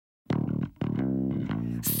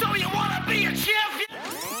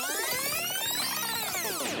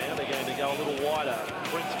go a little wider.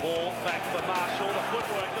 Brings ball back for Marshall. The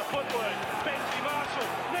footwork. Benji Marshall.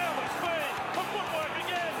 Now the speed. The footwork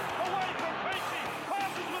again. Away from Peachy.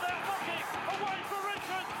 Passes without looking. Away for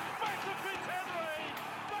Richards. Back to Fitzhenry.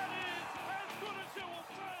 That is as good as you will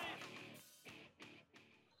see.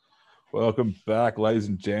 Welcome back, ladies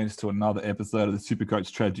and gents, to another episode of the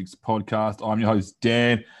SuperCoach Tragics podcast. I'm your host,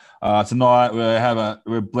 Dan. Tonight,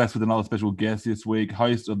 we're blessed with another special guest this week,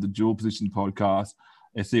 host of the Dual Position podcast,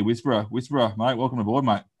 SC Whisperer. Whisperer, mate, welcome aboard,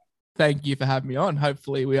 mate. Thank you for having me on.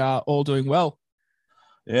 Hopefully, we are all doing well.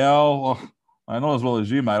 Yeah, well, not as well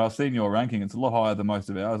as you, mate. I've seen your ranking. It's a lot higher than most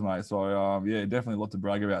of ours, mate. So, yeah, definitely a lot to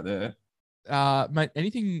brag about there. Mate,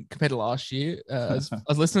 anything compared to last year, as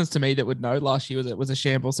listeners to me that would know, last year was a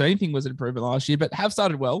shambles. So anything was an improvement last year, but have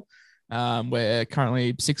started well. We're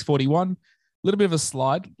currently 641. A little bit of a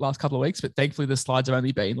slide last couple of weeks, but thankfully the slides have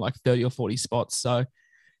only been like 30 or 40 spots. So a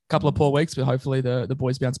couple of poor weeks, but hopefully the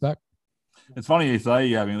boys bounce back. It's funny you say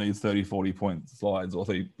you're having these 30, 40 point slides or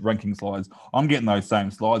ranking slides. I'm getting those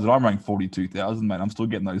same slides, and I'm ranked 42,000, mate. I'm still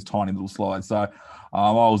getting those tiny little slides. So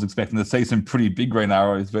I was expecting to see some pretty big green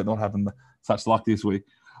arrows, but not having such luck this week.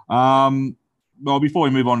 Well, before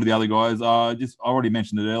we move on to the other guys, I already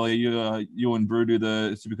mentioned it earlier. You and Brew do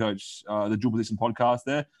the SuperCoach, the Dual Position podcast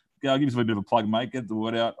there. Give us a bit of a plug, mate. Get the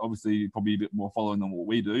word out. Obviously, probably a bit more following than what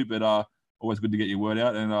we do, but always good to get your word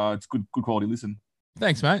out, and it's good quality listen.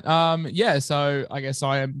 Thanks, mate. Yeah, so I guess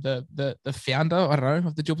I am the founder, I don't know,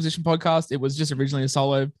 of the Dual Position podcast. It was just originally a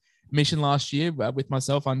solo mission last year with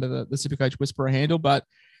myself under the SuperCoach Whisperer handle, but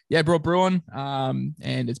yeah, brought Brew on,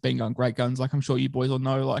 and it's been going great guns. Like I'm sure you boys all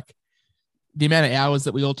know, like the amount of hours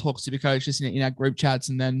that we all talk SuperCoach just in our group chats,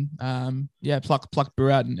 and then pluck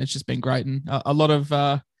Brew out, and it's just been great, and a lot of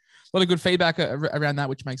good feedback around that,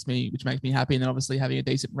 which makes me happy. And then obviously having a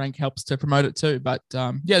decent rank helps to promote it too. But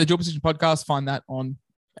yeah, the Dual Position podcast, find that on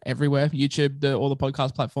everywhere, YouTube, all the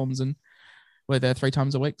podcast platforms, and we're there 3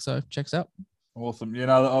 times a week. So check us out. Awesome. You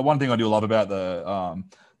know, one thing I do love about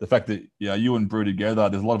the fact that you and Brew together,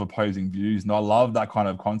 there's a lot of opposing views, and I love that kind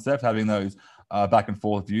of concept, having those back and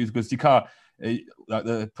forth views, because you can't.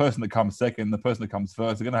 The person that comes second, the person that comes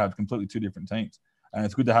first, they're going to have completely 2 different teams. And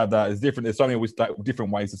it's good to have that. It's different. There's so many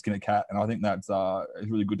different ways to skin a cat. And I think that's it's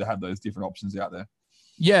really good to have those different options out there.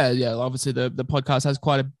 Yeah. Obviously, the podcast has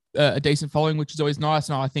quite a decent following, which is always nice.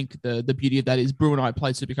 And I think the beauty of that is Brew and I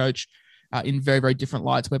play SuperCoach in very, very different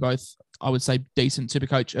lights. We're both, I would say, decent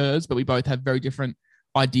SuperCoachers, but we both have very different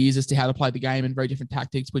ideas as to how to play the game and very different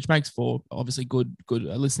tactics, which makes for obviously good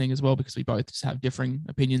listening as well, because we both just have differing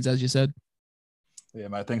opinions, as you said. Yeah,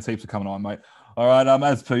 mate. Thanks heaps for coming on, mate. All right.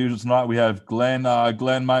 As per usual tonight, we have Glen.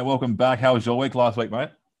 Glen, mate, welcome back. How was your week last week,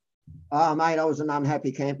 mate? Mate, I was an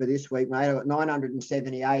unhappy camper this week, mate. I got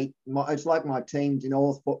 978. It's like my teams in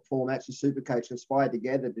all formats of SuperCoach conspired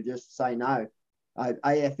together to just say no.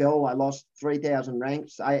 AFL, I lost 3,000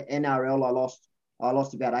 ranks. NRL, I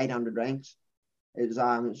lost about 800 ranks. It's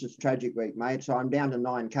just a tragic week, mate. So I'm down to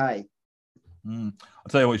 9K. I'll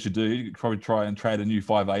tell you what you should do. You could probably try and trade a new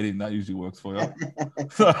 580, and that usually works for you.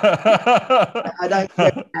 I don't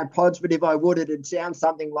have pods, but if I would, it'd sound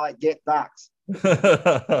something like Get Ducks. You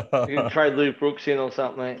can trade Luke Brooks in or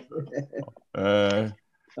something, mate. I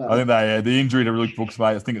think the injury to Luke Brooks,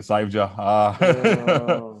 mate, I think it saved you. All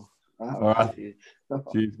right.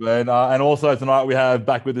 Cheers, man. And also tonight we have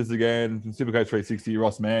back with us again from SuperCoach 360,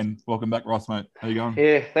 Ross Mann. Welcome back, Ross, mate. How you going?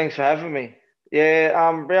 Yeah, thanks for having me. Yeah,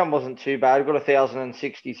 round wasn't too bad. I got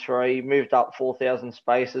 1,063, moved up 4,000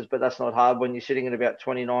 spaces, but that's not hard when you're sitting at about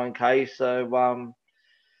 29K. So,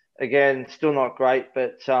 again, still not great,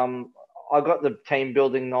 but I got the team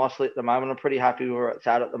building nicely at the moment. I'm pretty happy where it's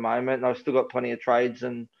at the moment, and I've still got plenty of trades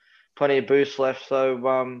and plenty of boosts left.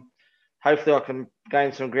 So, hopefully I can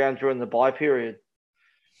gain some ground during the bye period.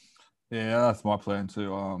 Yeah, that's my plan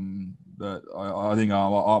too. But I think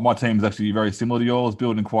my team is actually very similar to yours,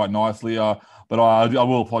 building quite nicely. But I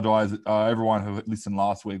will apologise. Everyone who listened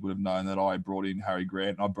last week would have known that I brought in Harry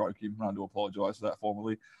Grant, and I broke him, and I do apologise for that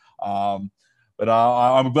formally. But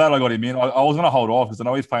I'm glad I got him in. I was going to hold off because I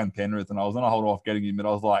know he's playing Penrith, and I was going to hold off getting him, but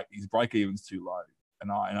I was like, his break even's too low.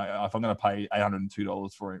 And if I'm going to pay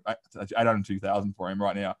 $802 for him, $802,000 for him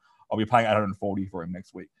right now, I'll be paying $840 for him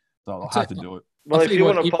next week. So I'll have to do it. Well, if you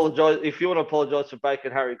want to apologise for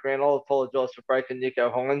breaking Harry Grant, I'll apologise for breaking Nico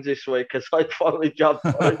Hines this week, because I finally jumped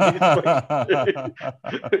on it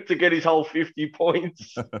this week to get his whole 50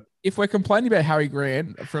 points. If we're complaining about Harry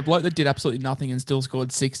Grant, for a bloke that did absolutely nothing and still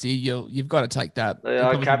scored 60, you've got to take that. Yeah,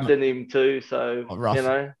 I captained him too, so you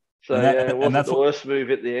know. So it wasn't the worst move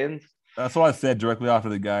at the end. That's what I said directly after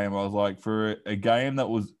the game. I was like, for a game that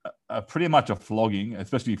was pretty much a flogging,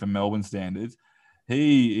 especially for Melbourne standards,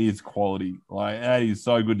 he is quality. Like, that is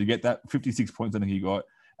so good to get that 56 points I think he got,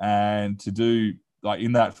 and to do like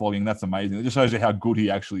in that flogging, that's amazing. It just shows you how good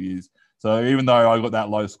he actually is. So even though I got that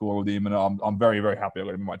low score with him, and I'm very, very happy I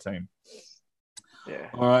got him in my team. Yeah.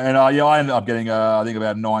 All right, and I ended up getting I think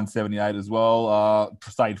about 978 as well.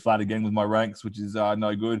 Stayed flat again with my ranks, which is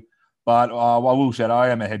no good. But I will shout, I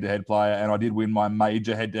am a head-to-head player, and I did win my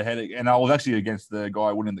major head-to-head, and I was actually against the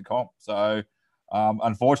guy winning the comp. So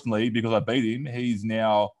unfortunately, because I beat him, he's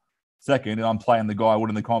now second, and I'm playing the guy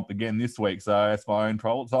winning the comp again this week. So that's my own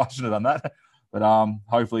fault. So I should have done that. But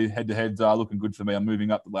hopefully head-to-heads are looking good for me. I'm moving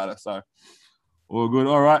up the ladder. So all good.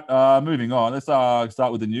 All right, moving on. Let's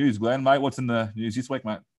start with the news, Glenn, mate. What's in the news this week,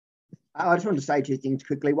 mate? I just want to say two things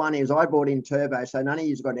quickly. One is I bought in Turbo, so none of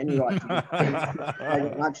you's got any right to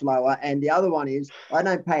make it much lower. And the other one is I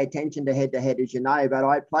don't pay attention to head-to-head, as you know, but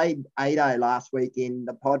I played Ado last week in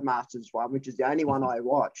the Podmasters one, which is the only one I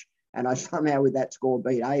watch, and I somehow with that score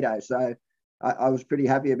beat Ado. So I was pretty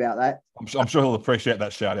happy about that. I'm sure he'll appreciate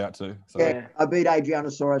that shout out too. So. Yeah, I beat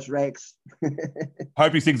Adrianosaurus Rex.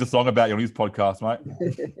 Hope he sings a song about you on his podcast, mate.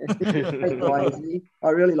 I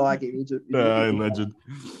really like him. He's a legend.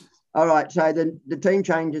 All right, so the team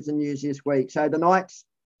changes in news this week. So the Knights,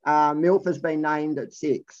 Milf has been named at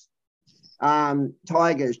 6.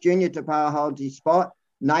 Tigers, Junior Tapau holds his spot.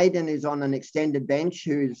 Naden is on an extended bench,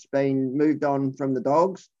 who's been moved on from the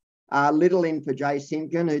Dogs. Little in for Jay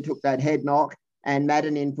Simpkin, who took that head knock, and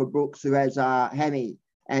Madden in for Brooks, who has hammy.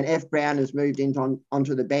 And F. Brown has moved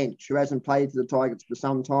onto the bench, who hasn't played for the Tigers for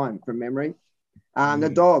some time, from memory. The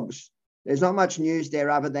Dogs, there's not much news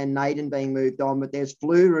there other than Naden being moved on, but there's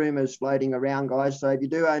flu rumours floating around, guys. So if you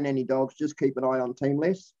do own any Dogs, just keep an eye on team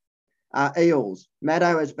lists. Eels,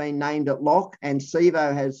 Maddo has been named at lock, and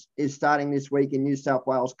Sevo is starting this week in New South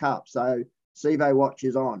Wales Cup. So Sevo watch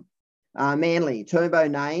is on. Manly, Turbo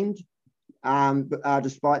named,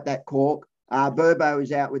 despite that cork. Burbo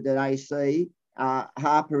is out with an AC.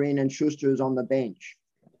 Harper in and Schuster is on the bench.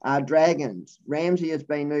 Dragons, Ramsey has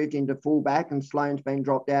been moved into fullback and Sloan's been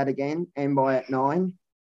dropped out again, Mbai at 9.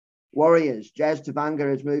 Warriors, Jazz Tavunga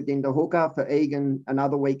has moved into hooker for Egan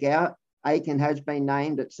another week out. Aiken has been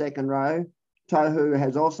named at second row. Tohu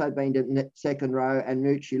has also been to second row and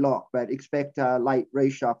Nucci lock, but expect a late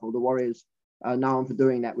reshuffle. The Warriors are known for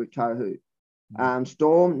doing that with Tohu.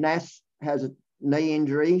 Storm, Nass has a knee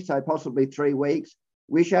injury, so possibly 3 weeks.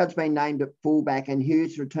 Wishard's been named at fullback and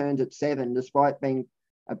Hughes returns at 7, despite being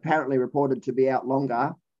apparently reported to be out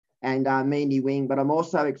longer, and Meaney wing, but I'm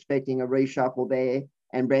also expecting a reshuffle there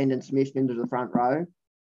and Brandon Smith into the front row.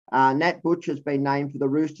 Nat Butch has been named for the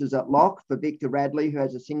Roosters at lock for Victor Radley, who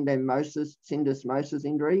has a syndesmosis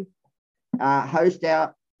injury. Host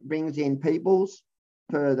out brings in Peoples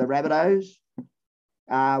for the Rabbitohs.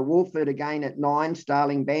 Wolford again at 9,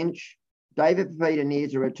 Starling bench. David Peter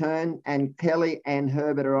nears a return, and Kelly and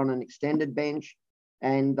Herbert are on an extended bench.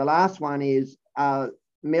 And the last one is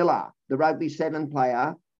Miller, the rugby 7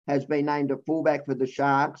 player, has been named a fullback for the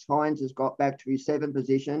Sharks. Hines has got back to his 7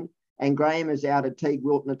 position, and Graham is out at Teague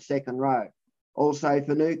Wilton at second row. Also,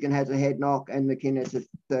 Finucane has a head knock and McInnes at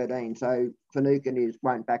 13. So Finucane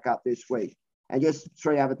won't back up this week. And just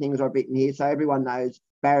 3 other things I've written here. So everyone knows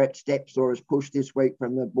Barrett Stepsaw is pushed this week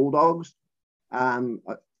from the Bulldogs.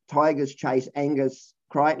 Tigers chase Angus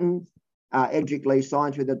Crichton. Edric Lee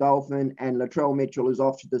signs with the Dolphin, and Latrell Mitchell is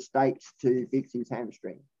off to the States to fix his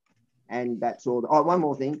hamstring. And that's all. Oh, one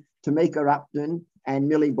more thing. Tamika Upton and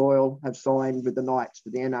Millie Boyle have signed with the Knights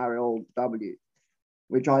for the NRLW,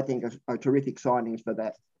 which I think are terrific signings for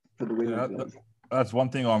the women's league. That's one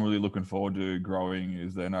thing I'm really looking forward to growing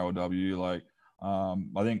is the NRLW. Like,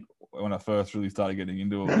 I think when I first really started getting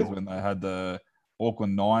into it was when they had the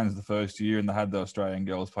Auckland Nines the first year, and they had the Australian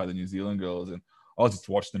girls play the New Zealand girls, and I was just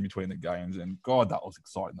watching them between the games, and God, that was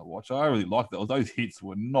exciting to watch. I really liked that. Those hits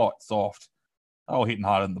were not soft. They were hitting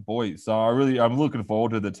harder than the boys. So I'm looking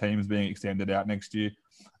forward to the teams being extended out next year.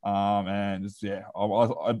 And just, yeah,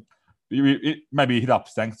 it maybe hit up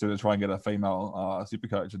Sangster to try and get a female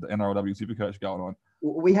supercoach, the NRLW supercoach going on.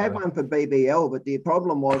 We had one for BBL, but the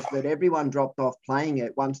problem was that everyone dropped off playing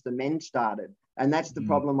it once the men started. And that's the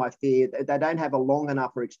problem I fear. They don't have a long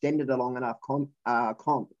enough or extended a long enough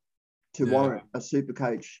comp to warrant a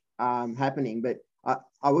supercoach happening. But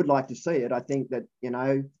I would like to see it. I think that,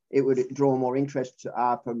 it would draw more interest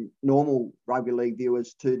from normal rugby league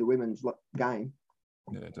viewers to the women's game.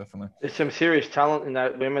 Yeah, definitely. There's some serious talent in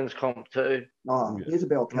that women's comp too. Oh,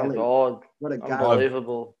 Isabel Kelly. Oh God. What a game.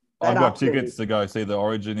 Unbelievable. I've got tickets to go see the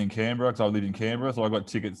Origin in Canberra because I live in Canberra. So I got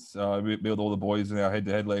tickets with all the boys in our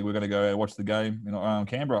head-to-head league. We're going to go watch the game in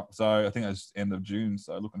Canberra. So I think that's end of June.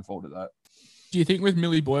 So looking forward to that. Do you think with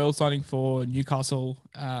Millie Boyle signing for Newcastle,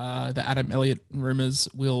 the Adam Elliott rumours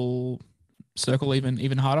will circle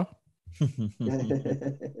even harder?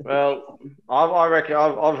 Well, I reckon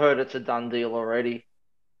I've heard it's a done deal already.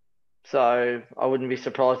 So I wouldn't be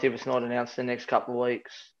surprised if it's not announced in the next couple of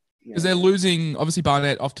weeks. Because they're losing, obviously,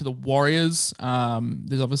 Barnett off to the Warriors.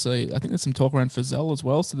 There's obviously, I think there's some talk around Fazell as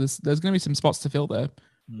well. So there's going to be some spots to fill there.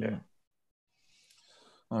 Yeah.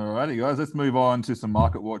 All righty, guys. Let's move on to some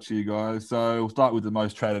market watch here, guys. So we'll start with the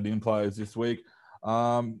most traded in players this week.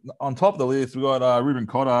 On top of the list, we've got Ruben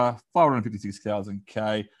Cotter, 556,000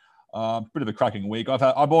 K. Bit of a cracking week.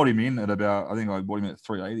 I bought him in at about, I think I bought him at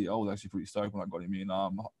 380. I was actually pretty stoked when I got him in.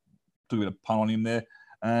 Took a bit of punt on him there.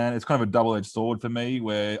 And it's kind of a double-edged sword for me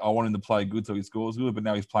where I want him to play good so he scores good, but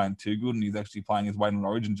now he's playing too good and he's actually playing his weight in an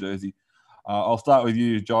Origin jersey. I'll start with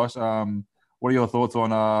you, Josh. What are your thoughts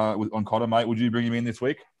on Cotter, mate? Would you bring him in this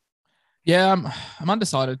week? Yeah, I'm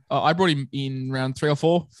undecided. I brought him in round 3 or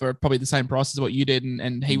 4 for probably the same price as what you did,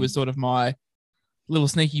 and he was sort of my little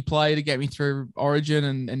sneaky play to get me through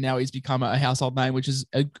Origin, and now he's become a household name, which is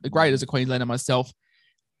great as a Queenslander myself.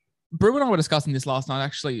 Brew and I were discussing this last night,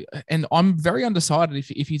 actually, and I'm very undecided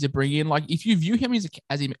if he's a bring in. Like, if you view him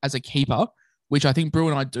as a keeper, which I think Brew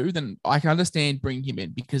and I do, then I can understand bringing him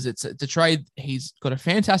in because it's a trade. He's got a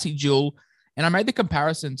fantastic duel. And I made the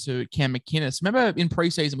comparison to Cam McInnes. Remember in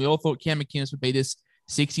preseason, we all thought Cam McInnes would be this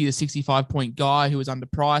 60 to 65 point guy who was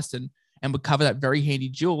underpriced and would cover that very handy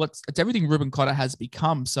duel. It's everything Ruben Cotter has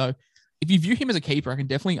become. So if you view him as a keeper, I can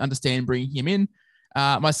definitely understand bringing him in.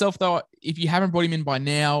 Myself, though, if you haven't brought him in by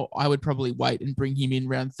now, I would probably wait and bring him in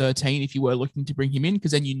round 13 if you were looking to bring him in,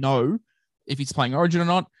 because then you know if he's playing Origin or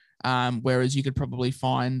not. Whereas you could probably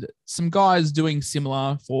find some guys doing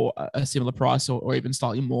similar for a similar price or even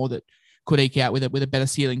slightly more that could eke out with a better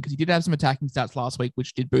ceiling, because he did have some attacking stats last week,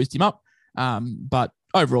 which did boost him up. But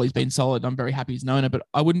overall, he's been solid. I'm very happy he's an owner, but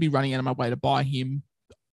I wouldn't be running out of my way to buy him.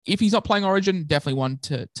 If he's not playing Origin, definitely one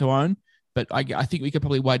to own. But I think we could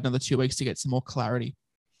probably wait another 2 weeks to get some more clarity.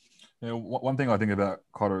 Yeah, one thing I think about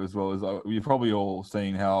Cotter as well is you've probably all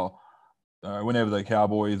seen how whenever the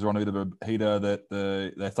Cowboys are on a bit of a heater that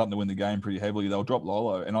they're starting to win the game pretty heavily, they'll drop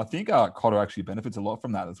Lolo. And I think Cotter actually benefits a lot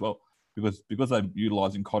from that as well, because they're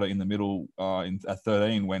utilising Cotter in the middle at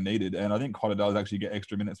 13 when needed. And I think Cotter does actually get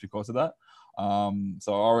extra minutes because of that.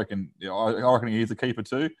 So I reckon he's a keeper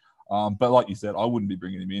too. But like you said, I wouldn't be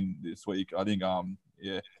bringing him in this week. I think,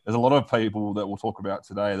 there's a lot of people that we'll talk about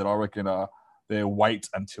today that I reckon they're wait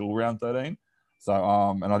until round 13. So,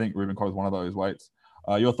 and I think Ruben Cotter is one of those waits.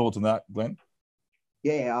 Your thoughts on that, Glenn?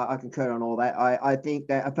 Yeah, I concur on all that. I think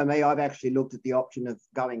that for me, I've actually looked at the option of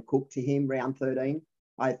going Cook to him round 13.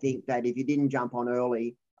 I think that if you didn't jump on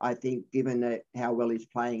early, I think given that how well he's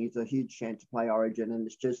playing, he's a huge chance to play Origin. And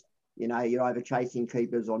it's just, you're either chasing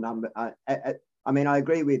keepers or number. I mean, I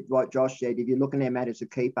agree with what Josh said. If you're looking at him as a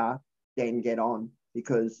keeper, then get on,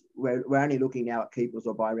 because we're only looking now at keepers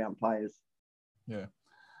or buy-round players. Yeah.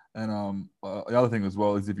 And the other thing as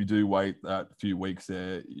well is if you do wait that few weeks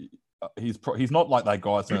there, he's not like that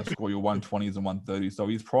guy that's going to score your 120s and 130s. So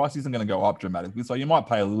his price isn't going to go up dramatically. So you might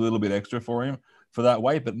pay a little bit extra for him for that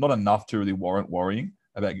wait, but not enough to really warrant worrying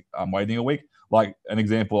about waiting a week. Like an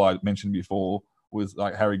example I mentioned before was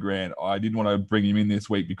like Harry Grant. I didn't want to bring him in this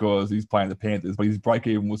week because he's playing the Panthers, but his break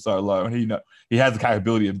even was so low, and he has the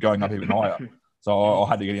capability of going up even higher. So I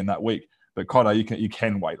had to get in that week. But Cotter, you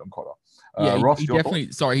can wait on Cotter. Ross, he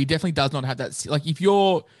definitely does not have that. Like, if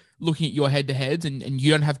you're looking at your head-to-heads and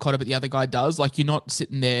you don't have Cotter, but the other guy does, like, you're not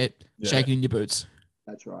sitting there shaking in your boots.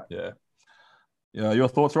 That's right. Yeah. Your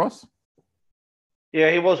thoughts, Ross?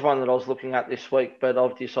 Yeah, he was one that I was looking at this week, but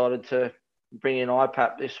I've decided to bring in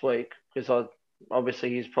IPAP this week because obviously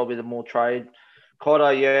he's probably the more trade. Cotter,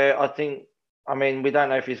 I mean, we don't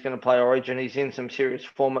know if he's going to play Origin. He's in some serious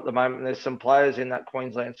form at the moment. There's some players in that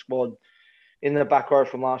Queensland squad in the back row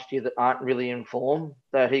from last year that aren't really in form,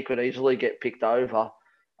 that he could easily get picked over.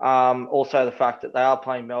 Also, the fact that they are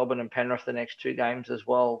playing Melbourne and Penrith the next 2 games as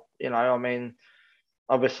well. I mean,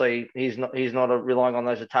 obviously he's not relying on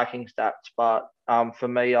those attacking stats, but for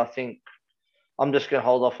me, I think I'm just going to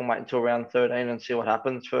hold off and wait until round 13 and see what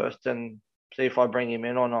happens first and see if I bring him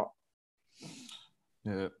in or not.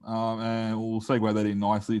 Yeah, and we'll segue that in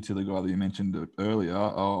nicely to the guy that you mentioned earlier.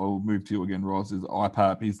 I'll move to you again, Ross. Is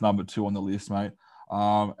IPAP. He's number 2 on the list, mate.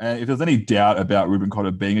 And if there's any doubt about Ruben Cotter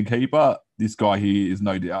being a keeper, this guy here is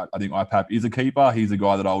no doubt. I think IPAP is a keeper. He's a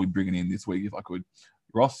guy that I'll be bringing in this week if I could.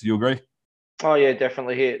 Ross, you agree? Oh yeah,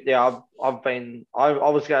 definitely. Yeah, I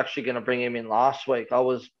was actually going to bring him in last week. I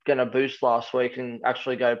was going to boost last week and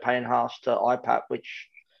actually go Payne Haas to IPAP, which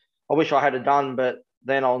I wish I had done, but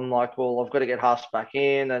then I'm like, well, I've got to get Haas back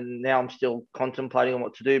in, and now I'm still contemplating on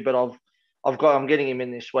what to do. But I'm getting him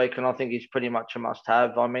in this week, and I think he's pretty much a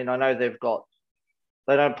must-have. I mean, I know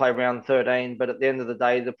they don't play round 13, but at the end of the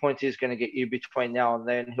day, the point is going to get you between now and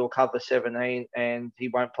then. He'll cover 17, and he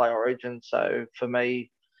won't play Origin. So for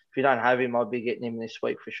me, if you don't have him, I'd be getting him this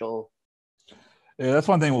week for sure. Yeah, that's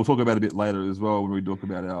one thing we'll talk about a bit later as well when we talk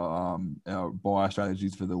about our buy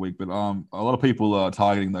strategies for the week. But a lot of people are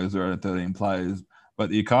targeting those 0 to 13 players,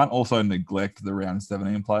 but you can't also neglect the round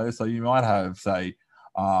 17 players. So you might have, say,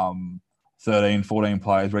 13, 14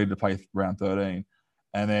 players ready to play round 13.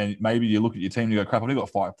 And then maybe you look at your team and you go, crap, I've only got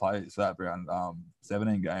 5 players for that round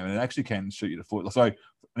 17 game. And it actually can shoot you to foot. So an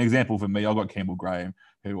example for me, I've got Campbell Graham,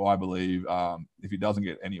 who I believe, if he doesn't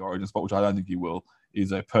get any Origin spot, which I don't think he will,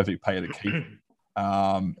 is a perfect player to keep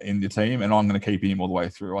in your team, and I'm going to keep him all the way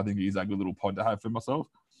through. I think he's a good little pod to have for myself.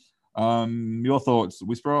 Your thoughts,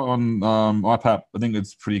 Whisperer, on IPAP? I think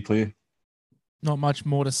it's pretty clear. Not much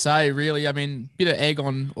more to say, really. I mean, bit of egg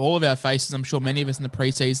on all of our faces. I'm sure many of us in the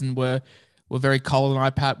preseason were very cold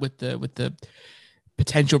on IPAP with the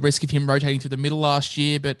potential risk of him rotating through the middle last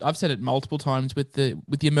year. But I've said it multiple times with the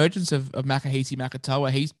emergence of Makahisi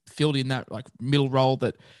Makatoa, he's filled in that like middle role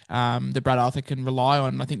that that Brad Arthur can rely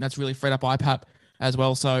on. I think that's really freed up IPAP as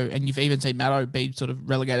well. So, and you've even seen Matto be sort of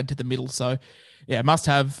relegated to the middle. So, yeah, must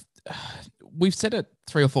have. We've said it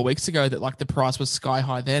 3 or 4 weeks ago that like the price was sky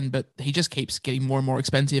high then, but he just keeps getting more and more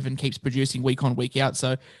expensive and keeps producing week on, week out.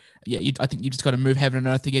 So, yeah, I think you just got to move heaven and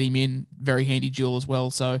earth to get him in. Very handy duel as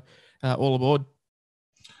well. So, all aboard.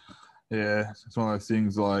 Yeah, it's one of those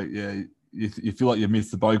things like, yeah, you feel like you've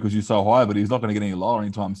missed the boat because you're so high, but he's not going to get any lower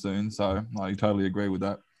anytime soon. So I totally agree with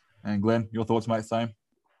that. And Glenn, your thoughts, mate, same?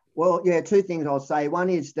 Well, yeah, 2 things I'll say. One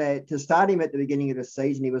is that to start him at the beginning of the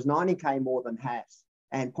season, he was 90K more than Haas.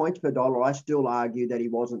 And points per dollar, I still argue that he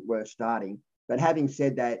wasn't worth starting. But having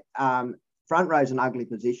said that, front row's an ugly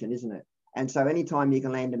position, isn't it? And so anytime you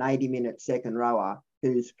can land an 80-minute second rower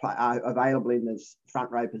who's available in this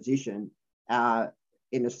front row position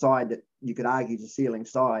in a side that you could argue is a ceiling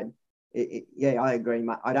side, yeah, I agree.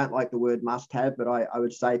 I don't like the word must-have, but I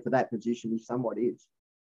would say for that position, he somewhat is.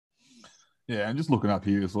 Yeah, and just looking up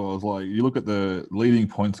here as well, it's like you look at the leading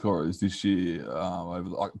point scorers this year over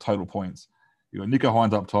like total points. You got Nico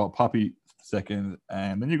Hines up top, Puppy second,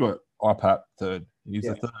 and then you got IPAP third. He's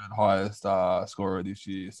the third highest scorer this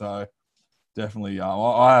year. So definitely,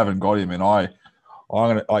 I haven't got him, and I'm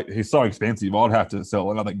gonna like he's so expensive. I'd have to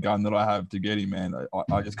sell another gun that I have to get him, and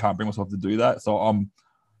I just can't bring myself to do that. So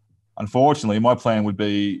unfortunately, my plan would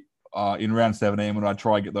be in round 17 when I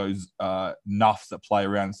try to get those nuffs that play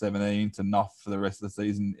around 17 to nuff for the rest of the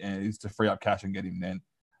season, is to free up cash and get him then.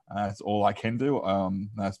 That's all I can do.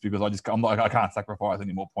 That's because I can't sacrifice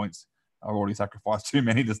any more points. I've already sacrificed too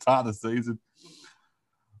many to start the season.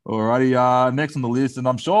 Alrighty, next on the list, and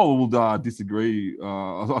I'm sure we'll disagree.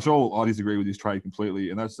 I'm sure I disagree with this trade completely,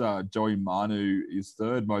 and that's Joey Manu is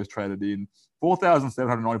third most traded in.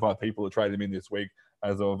 4,795 people have traded him in this week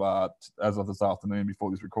as of this afternoon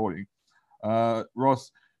before this recording.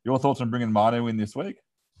 Ross, your thoughts on bringing Manu in this week?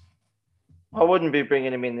 I wouldn't be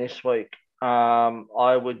bringing him in this week.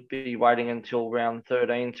 I would be waiting until round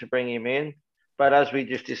 13 to bring him in. But as we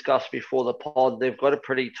just discussed before the pod, they've got a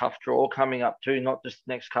pretty tough draw coming up too, not just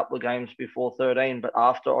the next couple of games before 13, but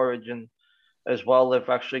after Origin as well. They've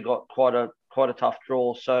actually got quite a tough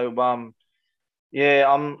draw. So,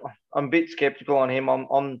 yeah, I'm a bit skeptical on him.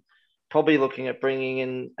 I'm probably looking at bringing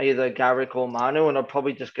in either Garrick or Manu, and I'm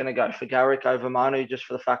probably just going to go for Garrick over Manu just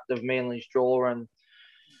for the fact of Manly's draw. And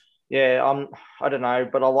yeah, I don't know,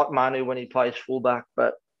 but I like Manu when he plays fullback.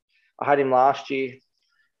 But I had him last year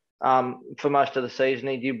for most of the season.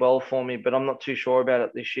 He did well for me, but I'm not too sure about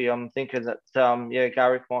it this year. I'm thinking that,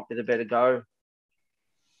 Garrick might be the better go.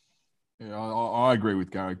 Yeah, I agree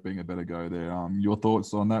with Garrick being a better go there. Your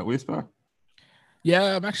thoughts on that, Whisper?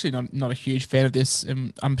 Yeah, I'm actually not a huge fan of this.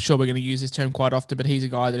 I'm sure we're going to use this term quite often, but he's a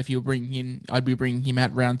guy that if you were bringing in, I'd be bringing him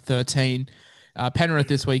at round 13. Penrith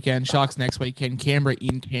this weekend, Sharks next weekend, Canberra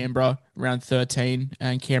in Canberra, round 13,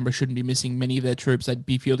 and Canberra shouldn't be missing many of their troops. They'd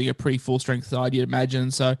be fielding a pretty full-strength side, you'd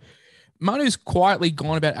imagine. So Manu's quietly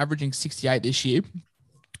gone about averaging 68 this year,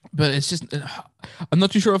 but it's just, I'm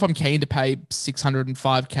not too sure if I'm keen to pay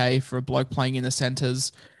 $605K for a bloke playing in the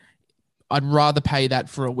centres. I'd rather pay that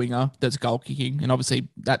for a winger that's goal kicking, and obviously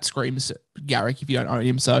that screams Garrick if you don't own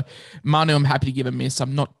him. So Manu, I'm happy to give a miss.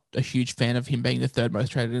 I'm not a huge fan of him being the third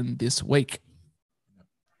most traded in this week.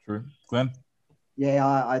 True. Glenn? Yeah,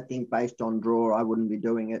 I think based on draw, I wouldn't be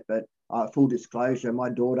doing it. But full disclosure, my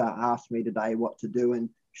daughter asked me today what to do, and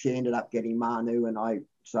she ended up getting Manu, and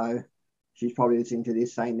so she's probably listening to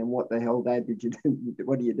this saying, then what the hell, Dad, did you do?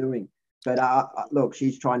 What are you doing? But look,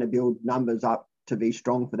 she's trying to build numbers up to be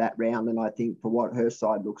strong for that round. And I think for what her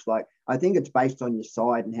side looks like, I think it's based on your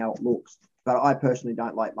side and how it looks. But I personally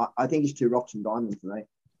don't like, I think it's 2 rocks and diamonds for me.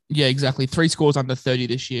 Yeah, exactly. 3 scores under 30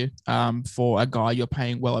 this year for a guy you're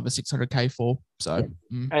paying well over 600K for. So,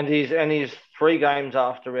 And he's 3 games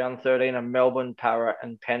after round 13 are Melbourne, Parrot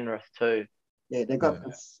and Penrith too. Yeah, they got.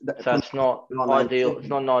 So it's not ideal. It's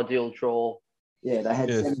not an ideal draw. Yeah, they had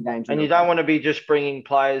 7 games. And you don't want to be just bringing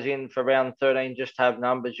players in for round 13 just to have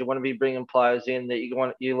numbers. You want to be bringing players in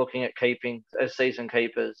that you're looking at keeping as season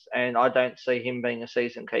keepers. And I don't see him being a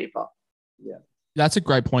season keeper. Yeah. That's a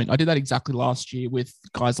great point. I did that exactly last year with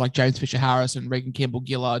guys like James Fisher-Harris and Regan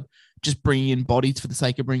Campbell-Gillard, just bringing in bodies for the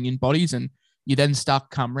sake of bringing in bodies. And you then stuck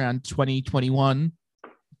come around 2021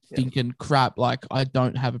 thinking, crap, like I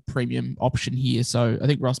don't have a premium option here. So I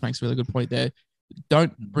think Ross makes a really good point there.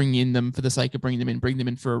 Don't bring in them for the sake of bringing them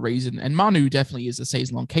in for a reason. And Manu definitely is a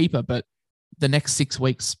season-long keeper, but the next 6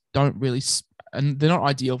 weeks don't really, and they're not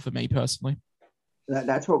ideal for me personally.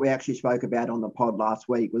 That's what we actually spoke about on the pod last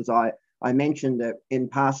week. Was I mentioned that in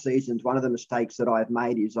past seasons, one of the mistakes that I've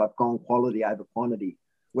made is I've gone quality over quantity,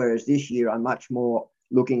 whereas this year I'm much more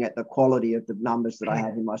looking at the quality of the numbers that I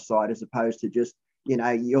have in my side as opposed to just,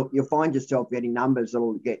 you'll find yourself getting numbers that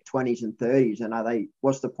will get 20s and 30s, and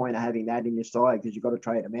what's the point of having that in your side because you've got to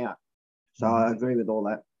trade them out. So I agree with all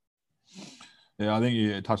that. Yeah, I think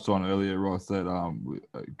you touched on earlier, Ross, that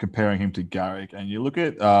comparing him to Garrick, and you look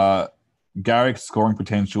at Garrick's scoring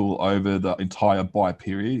potential over the entire bye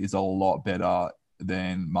period is a lot better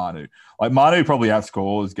than Manu. Like Manu probably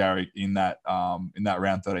outscores Garrick in that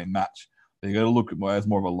round 13 match. But you got to look at it as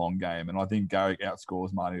more of a long game, and I think Garrick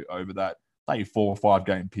outscores Manu over that 4 or 5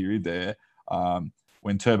 game period there.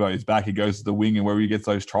 When Turbo is back, he goes to the wing and where he gets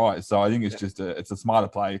those tries. So I think it's just it's a smarter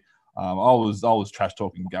play. I was trash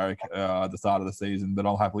talking Garrick at the start of the season, but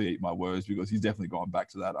I'll happily eat my words because he's definitely gone back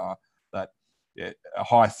to that a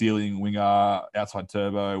high ceiling winger outside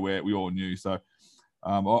Turbo where we all knew. So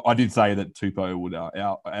I did say that Tupou would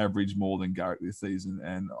average more than Garrick this season,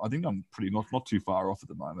 and I think I'm pretty not too far off at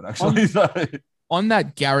the moment actually. On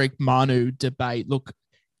that Garrick Manu debate, look,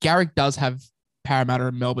 Garrick does have Parramatta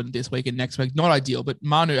and Melbourne this week and next week. Not ideal, but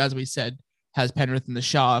Manu, as we said, has Penrith and the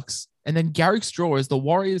Sharks. And then Garrick's draw is the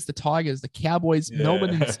Warriors, the Tigers, the Cowboys,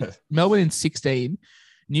 Melbourne in 16,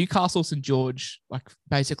 Newcastle, St. George, like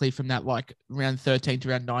basically from that like round 13 to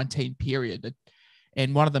round 19 period.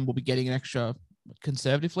 And one of them will be getting an extra,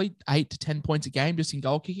 conservatively, 8 to 10 points a game just in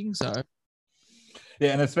goal kicking. So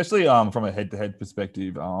yeah, and especially from a head-to-head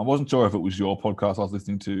perspective, I wasn't sure if it was your podcast I was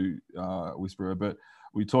listening to, Whisperer, but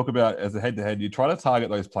we talk about as a head-to-head, you try to target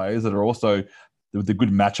those players that are also the good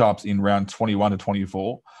matchups in round 21 to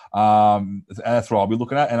 24. And that's what I'll be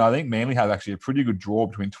looking at. And I think Manly have actually a pretty good draw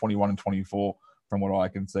between 21 and 24 from what I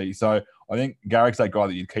can see. So I think Garrick's that guy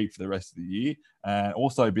that you'd keep for the rest of the year and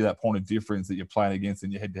also be that point of difference that you're playing against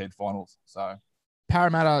in your head-to-head finals. So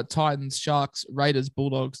Parramatta, Titans, Sharks, Raiders,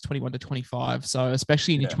 Bulldogs, 21 to 25. So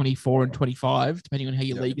especially in your 24 and 25, depending on how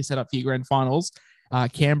your league is set up for your grand finals,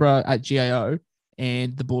 Canberra at GAO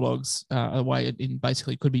and the Bulldogs away in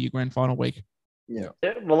basically could be your grand final week. Yeah.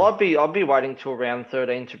 Well, I'd be waiting till round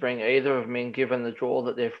 13 to bring either of them in, given the draw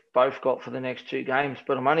that they've both got for the next 2 games.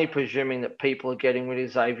 But I'm only presuming that people are getting rid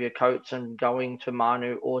of Xavier Coates and going to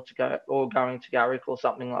Manu or going to Garrick or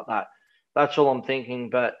something like that. That's all I'm thinking.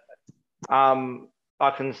 But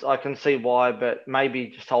I can see why. But maybe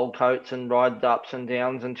just hold Coates and ride the ups and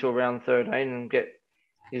downs until round 13 and get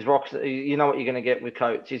his rocks. You know what you're going to get with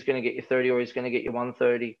Coates. He's going to get you 30 or he's going to get you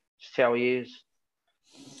 130. Just how he is.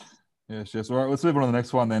 Yes. All right, let's move on to the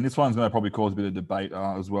next one then. This one's going to probably cause a bit of debate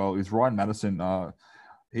as well. Is Ryan Madison?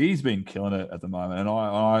 He's been killing it at the moment, and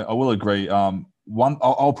I will agree.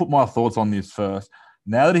 I'll put my thoughts on this first.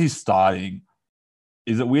 Now that he's starting,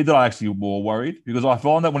 is it weird that I actually more worried? Because I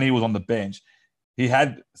found that when he was on the bench, he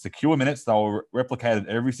had secure minutes. They were replicated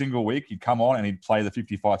every single week. He'd come on and he'd play the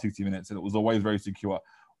 55, 60 minutes, and it was always very secure.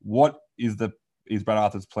 What is Brad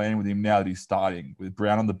Arthur's plan with him now that he's starting, with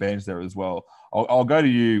Brown on the bench there as well? I'll go to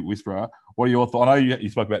you, Whisperer. What are your thoughts? I know you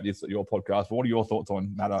spoke about this at your podcast, but what are your thoughts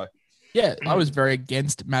on Maddo? Yeah, I was very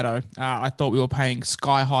against Maddo. I thought we were paying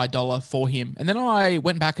sky-high dollar for him. And then I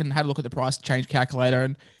went back and had a look at the price change calculator.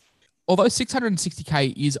 And although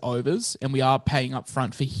 660K is overs and we are paying up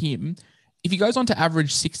front for him, if he goes on to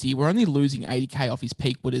average 60, we're only losing 80K off his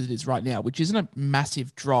peak, what it is right now, which isn't a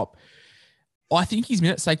massive drop. I think his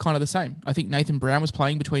minutes stay kind of the same. I think Nathan Brown was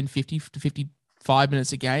playing between 50 to 55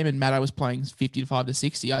 minutes a game and Maddo was playing 55 to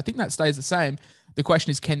 60. I think that stays the same. The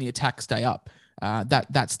question is, can the attack stay up?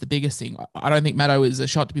 That's the biggest thing. I don't think Maddo is a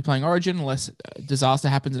shot to be playing Origin unless a disaster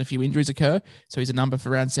happens and a few injuries occur. So he's a number for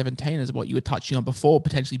around 17, is what you were touching on before,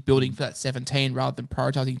 potentially building for that 17 rather than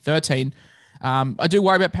prioritizing 13. I do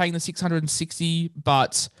worry about paying the 660,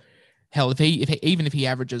 but hell, even if he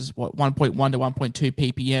averages 1.1 to 1.2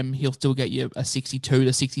 ppm, he'll still get you a 62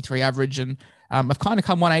 to 63 average. And I've kind of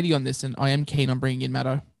come 180 on this, and I am keen on bringing in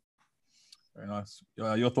Maddo. Very nice.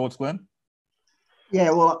 Your thoughts, Glenn?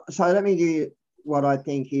 Yeah, well, so let me give you what I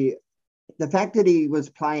think here. The fact that he was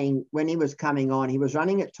playing, when he was coming on, he was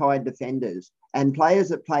running at tied defenders, and players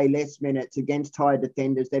that play less minutes against tied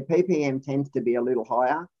defenders, their PPM tends to be a little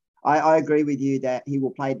higher. I agree with you that he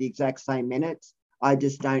will play the exact same minutes. I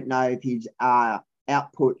just don't know if his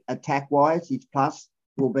output attack-wise, his plus,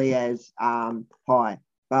 will be as high.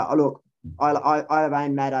 But look, I have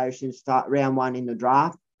owned Maddo since round one in the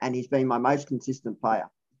draft, and he's been my most consistent player.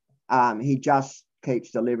 He just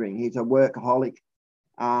keeps delivering. He's a workaholic.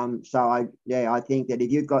 So I think that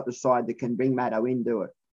if you've got the side that can bring Maddo in, do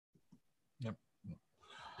it. Yep.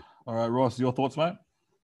 All right, Ross, your thoughts, mate?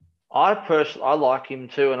 I like him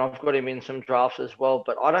too, and I've got him in some drafts as well,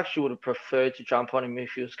 but I'd actually would have preferred to jump on him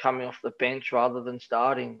if he was coming off the bench rather than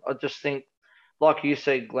starting. I just think, like you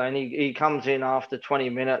said, Glenn, he comes in after 20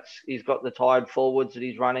 minutes. He's got the tired forwards that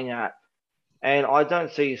he's running at, and I don't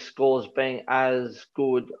see his scores being as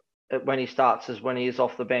good when he starts as when he is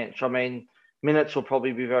off the bench. I mean, minutes will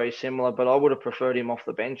probably be very similar, but I would have preferred him off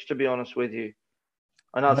the bench, to be honest with you.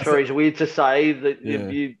 I know it's very weird to say that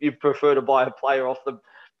you prefer to buy a player off the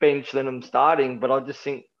bench than him starting, but I just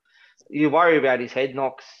think you worry about his head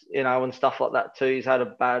knocks, and stuff like that too. He's had a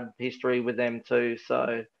bad history with them too.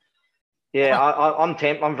 So, yeah,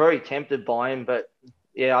 I'm very tempted by him, but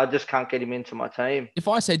yeah, I just can't get him into my team. If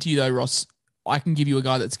I said to you though, Ross, I can give you a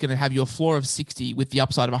guy that's going to have your floor of 60 with the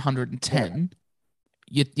upside of 110.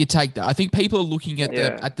 You take that. I think people are looking at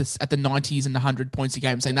the 90s and the 100 points a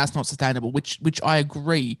game, saying that's not sustainable, which I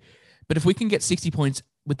agree. But if we can get 60 points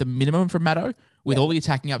with the minimum from Maddo, with all the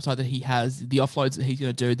attacking upside that he has, the offloads that he's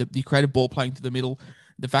going to do, the creative ball playing through the middle,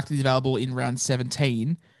 the fact that he's available in round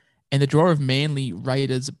 17, and the draw of Manly,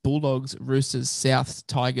 Raiders, Bulldogs, Roosters, Souths,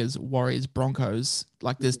 Tigers, Warriors, Broncos,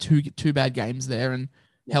 like there's two bad games there, and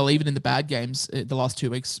hell, even in the bad games, the last 2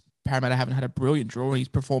 weeks, Parramatta haven't had a brilliant draw. He's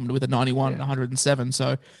performed with a 91 and 107.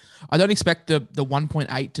 So I don't expect the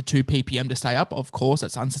 1.8 to 2 ppm to stay up. Of course,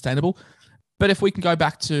 that's unsustainable. But if we can go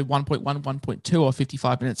back to 1.1, 1.2 or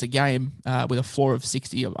 55 minutes a game with a floor of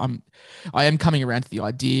 60, I am coming around to the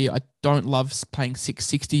idea. I don't love playing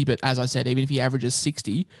 660, but as I said, even if he averages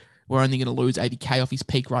 60, we're only going to lose 80K off his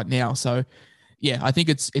peak right now. So yeah, I think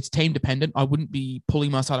it's team dependent. I wouldn't be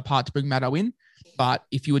pulling my side apart to bring Maddo in. But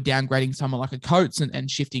if you were downgrading someone like a Coates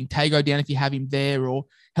and shifting Tago down if you have him there, or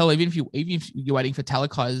hell, even if you're waiting for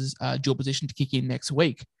Talakai's dual position to kick in next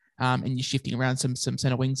week, and you're shifting around some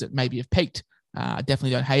centre wings that maybe have peaked, I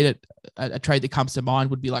definitely don't hate it. A trade that comes to mind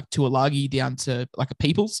would be like Tuolagi down to like a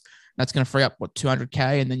Peoples. That's going to free up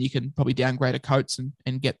 200K, and then you can probably downgrade a Coates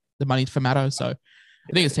and get the money for Maddo. So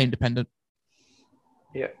I think it's team dependent.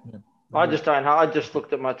 Yeah. I just don't. I just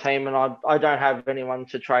looked at my team, and I don't have anyone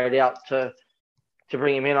to trade out to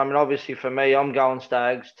bring him in. I mean, obviously for me, I'm going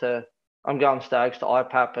Stags to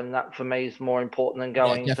IPAP, and that for me is more important than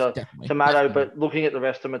going to Maddo. But looking at the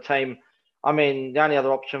rest of my team, I mean, the only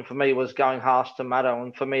other option for me was going Haas to Maddo,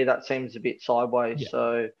 and for me that seems a bit sideways. Yeah.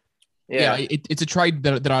 So it's a trade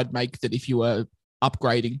that I'd make that if you were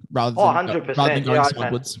upgrading rather than 100%. Rather than going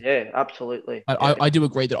sideways. Yeah, absolutely. I do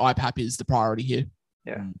agree that IPAP is the priority here.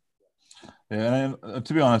 Yeah. Yeah, and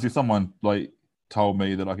to be honest, if someone told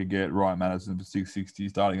me that I could get Ryan Madison for 660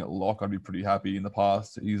 starting at lock, I'd be pretty happy. In the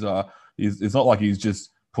past, he's it's not like he's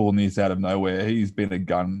just pulling this out of nowhere. He's been a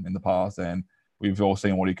gun in the past, and we've all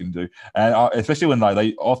seen what he can do. And especially when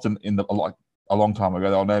they often a long time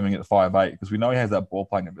ago they were naming it 5'8" because we know he has that ball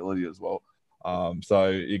playing ability as well. So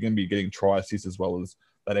you're going to be getting try assists as well as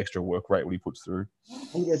that extra work rate what he puts through.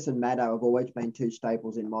 Angus and Maddo have always been two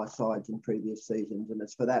staples in my sides in previous seasons, and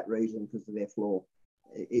it's for that reason because of their floor.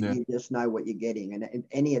 You just know what you're getting, and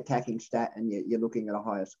any attacking stat, and you're looking at a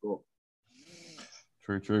higher score.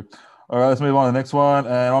 True. All right, let's move on to the next one,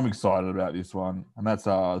 and I'm excited about this one, and that's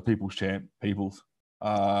the People's Champ, Peoples.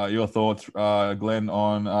 Your thoughts, Glenn,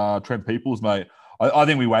 on Trent Peoples, mate? I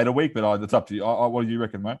think we wait a week, but it's up to you. What do you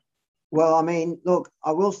reckon, mate? Well, I mean, look,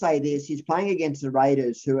 I will say this. He's playing against the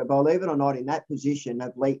Raiders, who, believe it or not, in that position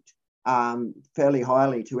have leaked fairly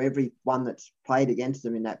highly to everyone that's played against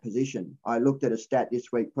them in that position. I looked at a stat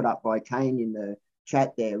this week put up by Kane in the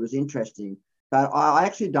chat there. It was interesting. But I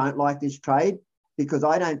actually don't like this trade because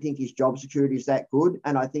I don't think his job security is that good.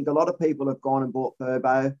 And I think a lot of people have gone and bought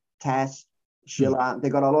Burbo, Tass, Schiller.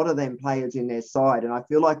 They've got a lot of them players in their side, and I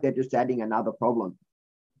feel like they're just adding another problem.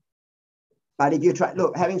 But if you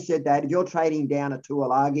look, having said that, if you're trading down a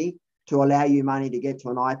Tuolagi to allow you money to get to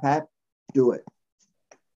an iPad, do it.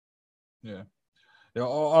 Yeah,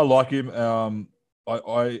 I like him.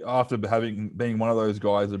 I after being one of those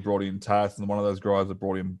guys that brought in Tass and one of those guys that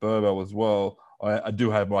brought in Burbo as well, I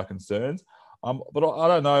do have my concerns. But I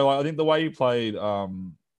don't know. I think the way he played,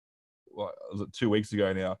 was it 2 weeks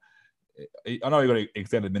ago now? I know he got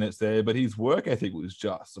extended minutes there, but his work ethic was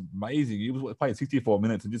just amazing. He was playing 64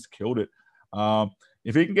 minutes and just killed it.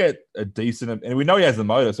 If he can get a decent, and we know he has the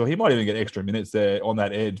motor, so he might even get extra minutes there on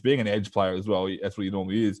that edge. Being an edge player as well, that's what he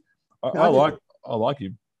normally is. I like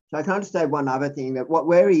him. So I can understand one other thing that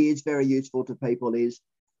where he is very useful to people is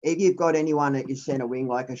if you've got anyone at your centre wing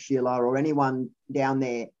like a Schiller or anyone down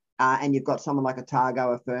there, and you've got someone like a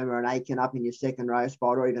Targo, a Firma, an Aiken up in your second row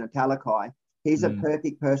spot, or even a Talakai, he's a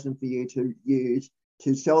perfect person for you to use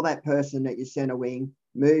to sell that person at your centre wing,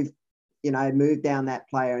 move down that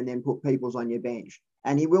player, and then put Peoples on your bench.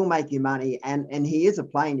 And he will make you money. And he is a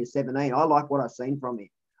play in your 17. I like what I've seen from him.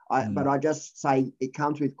 But I just say it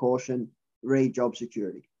comes with caution, read job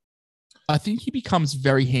security. I think he becomes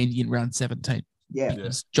very handy in round 17. Yeah.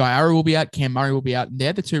 Because Jaira will be out, Cam Murray will be out. And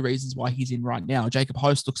they're the two reasons why he's in right now. Jacob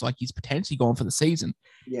Host looks like he's potentially gone for the season.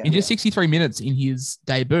 Yeah. In just 63 minutes in his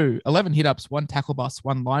debut, 11 hit-ups, 1 tackle bust,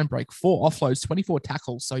 1 line break, 4 offloads, 24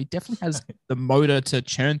 tackles. So he definitely has the motor to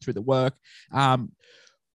churn through the work.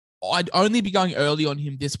 I'd only be going early on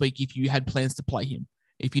him this week if you had plans to play him.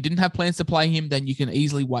 If you didn't have plans to play him, then you can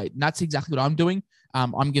easily wait. And that's exactly what I'm doing.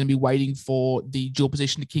 I'm going to be waiting for the dual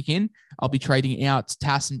position to kick in. I'll be trading out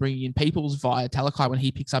Tass and bringing in Peoples via Talakai when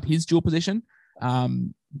he picks up his dual position.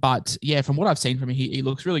 But yeah, from what I've seen from him, he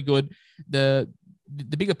looks really good. The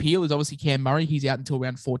big appeal is obviously Cam Murray. He's out until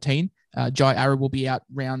round 14. Jai Arab will be out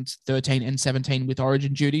round 13 and 17 with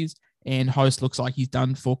origin duties. And Host looks like he's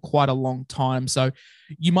done for quite a long time. So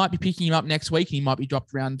you might be picking him up next week. He might be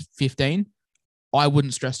dropped around 15. I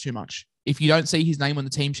wouldn't stress too much. If you don't see his name on the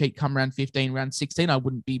team sheet come round 15, round 16, I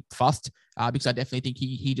wouldn't be fussed because I definitely think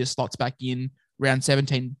he just slots back in round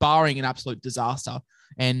 17, barring an absolute disaster.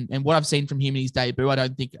 And what I've seen from him in his debut, I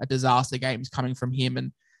don't think a disaster game is coming from him.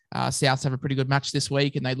 And Souths have a pretty good match this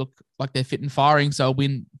week, and they look like they're fit and firing. So a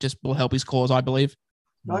win just will help his cause, I believe.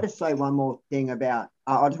 Can I just say one more thing about,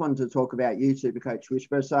 I just wanted to talk about you, Supercoach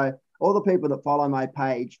Whisperer. So all the people that follow my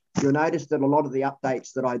page, you'll notice that a lot of the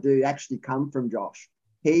updates that I do actually come from Josh.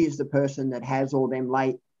 He's the person that has all them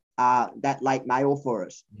late mail for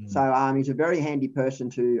us. So he's a very handy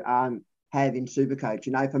person to have in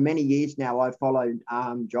Supercoach. For many years now, I've followed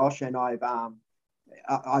Josh, and I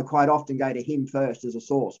quite often go to him first as a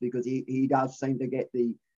source because he does seem to get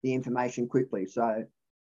the information quickly. So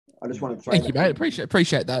I just wanted to thank you, mate.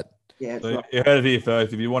 Appreciate that. Yeah, so right. You heard it here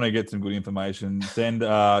first. If you want to get some good information, send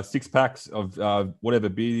 6 packs of whatever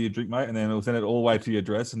beer you drink, mate, and then we'll send it all the way to your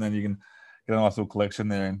address, and then you can get a nice little collection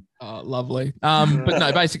there. And lovely. But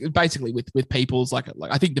no, basically with Peoples, like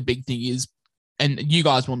I think the big thing is, and you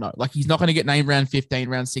guys will know, like he's not going to get named round 15,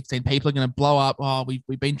 round 16. People are going to blow up. Oh,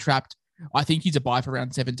 we've been trapped. I think he's a buy for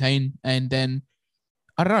round 17, and then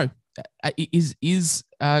I don't know. Is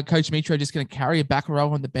Coach Mitro just going to carry a back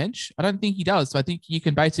row on the bench? I don't think he does. So I think you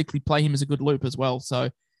can basically play him as a good loop as well. So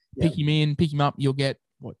pick him in, pick him up. You'll get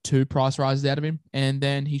 2 price rises out of him, and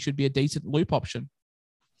then he should be a decent loop option.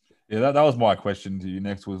 Yeah, that was my question to you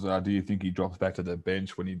next was, do you think he drops back to the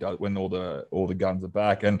bench when all the guns are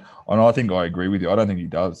back? And I think I agree with you. I don't think he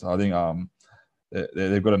does. I think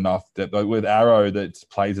they've got enough with Arrow that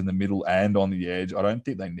plays in the middle and on the edge. I don't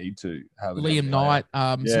think they need to have Liam Knight,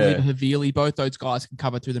 Saliba Havili, both those guys can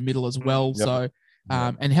cover through the middle as well. Yep. So,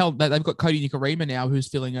 and hell, they've got Cody Nikarima now, who's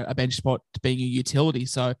filling a bench spot to being a utility.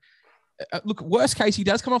 So, look, worst case, he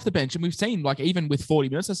does come off the bench, and we've seen like even with 40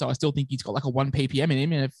 minutes or so, I still think he's got like a 1 ppm in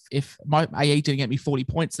him. And if my AE didn't get me 40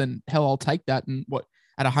 points, then hell, I'll take that. And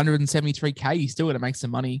at 173K, he's still going to make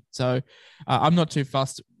some money. So I'm not too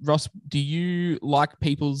fussed. Ross, do you like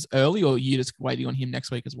Peoples early, or are you just waiting on him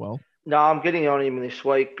next week as well? No, I'm getting on him this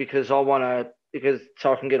week because so I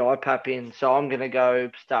can get IPAP in. So I'm going to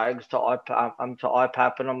go Stags to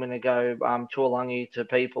IPAP, and I'm going to go Tuolungi to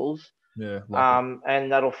Peoples. Yeah.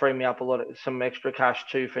 And that'll free me up some extra cash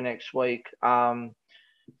too for next week. So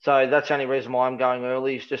that's the only reason why I'm going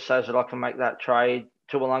early, is just so that I can make that trade.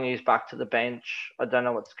 Tuolungi is back to the bench. I don't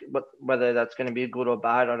know whether that's going to be good or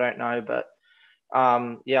bad. I don't know, but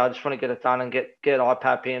I just want to get it done and get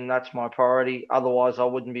IPAP in. That's my priority. Otherwise, I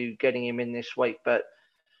wouldn't be getting him in this week. But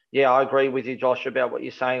yeah, I agree with you, Josh, about what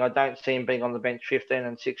you're saying. I don't see him being on the bench 15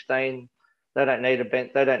 and 16. They don't need a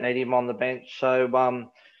bench. They don't need him on the bench. So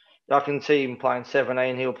I can see him playing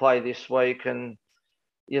 17. He'll play this week, and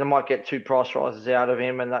you might get 2 price rises out of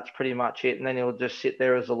him, and that's pretty much it. And then he'll just sit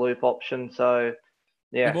there as a loop option. So,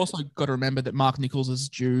 yeah. We've also got to remember that Mark Nichols is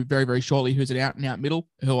due very, very shortly, who's an out-and-out middle,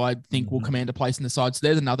 who I think will command a place in the side. So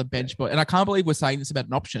there's another bench. And I can't believe we're saying this about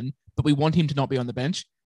an option, but we want him to not be on the bench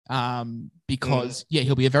because,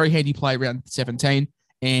 he'll be a very handy play around 17,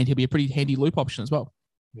 and he'll be a pretty handy loop option as well.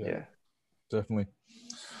 Yeah. Definitely.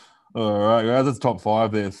 All right, guys, that's top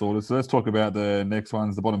 5 there sorted. So let's talk about the next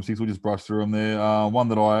ones, the bottom 6. We'll just brush through them there. One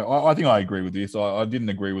that I think I agree with this. I didn't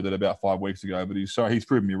agree with it about 5 weeks ago, but he's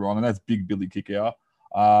proven me wrong, and that's Big Billy Kickout.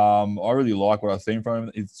 I really like what I've seen from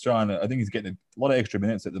him. It's showing. I think he's getting a lot of extra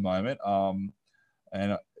minutes at the moment.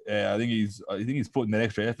 And I think he's putting that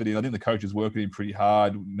extra effort in. I think the coach is working him pretty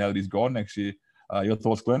hard now that he's gone next year. Your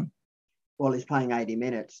thoughts, Glenn? Well, he's playing 80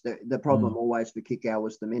 minutes. The problem always for Kickout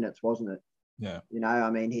was the minutes, wasn't it? Yeah. I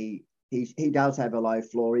mean, he does have a low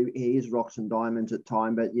floor. He is rocks and diamonds at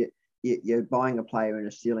time, but you're buying a player in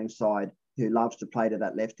a ceiling side who loves to play to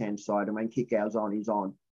that left-hand side. And when Kickout's on, he's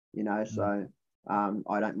on, So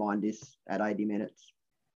I don't mind this at 80 minutes.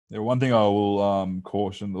 Yeah, one thing I will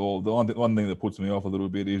caution, or the one thing that puts me off a little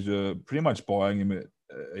bit is you're pretty much buying him at,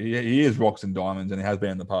 he is rocks and diamonds, and he has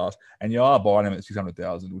been in the past, and you are buying him at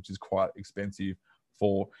 600,000, which is quite expensive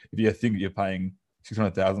for, if you think you're paying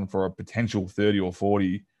 600,000 for a potential 30 or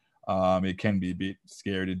 40, it can be a bit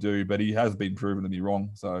scary to do, but he has been proven to be wrong.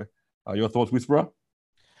 So your thoughts, Whisperer?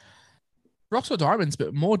 Rocks or diamonds,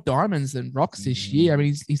 but more diamonds than rocks this year. I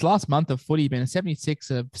mean, his last month of footy been a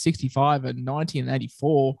 76 of 65 and 90 and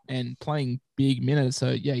 84 and playing big minutes. So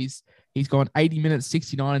yeah, he's gone 80 minutes,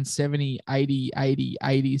 69, 70, 80, 80,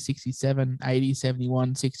 80, 67, 80,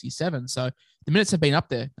 71, 67. So the minutes have been up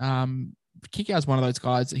there. Kickout's one of those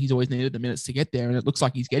guys that he's always needed the minutes to get there, and it looks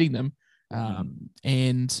like he's getting them.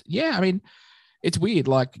 And yeah, I mean, it's weird.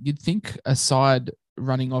 Like, you'd think a side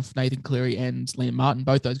running off Nathan Cleary and Liam Martin,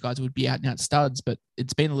 both those guys would be out and out studs, but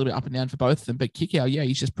it's been a little bit up and down for both of them. But Kickout, yeah,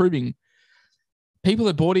 he's just proving people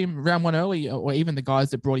that bought him round 1 early, or even the guys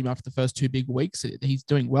that brought him after the first 2 big weeks, he's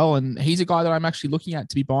doing well. And he's a guy that I'm actually looking at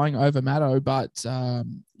to be buying over Matto. But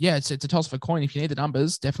yeah, it's a toss of a coin. If you need the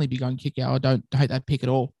numbers, definitely be going Kickout. I don't hate that pick at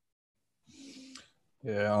all.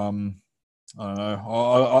 Yeah, I don't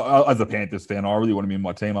know. I, as a Panthers fan, I really want him in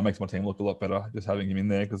my team. It makes my team look a lot better just having him in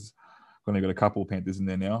there, because I've only got a couple of Panthers in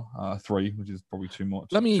there now, 3, which is probably too much.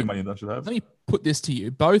 Too many that I should have. Let me put this to you.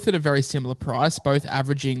 Both at a very similar price, both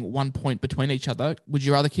averaging 1 point between each other. Would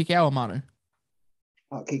you rather Kickout or Manu?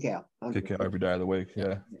 Oh, Kickout. Kickout every day of the week,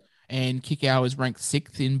 yeah. And Kickout is ranked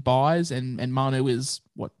 6th in buys, and Manu is,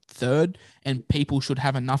 3rd? And people should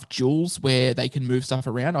have enough duels where they can move stuff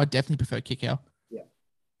around. I definitely prefer Kickout.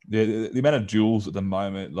 Yeah, the amount of duels at the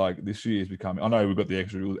moment, like this year is becoming, I know we've got the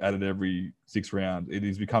extra duels added every 6 rounds. It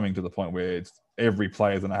is becoming to the point where it's every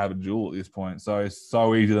player's going to have a duel at this point. So it's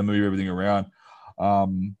so easy to move everything around. I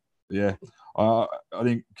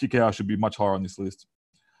think Kickout should be much higher on this list.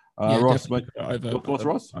 Ross, your thoughts,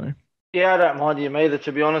 Ross? Yeah, I don't mind him either,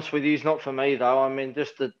 to be honest with you. He's not for me, though. I mean,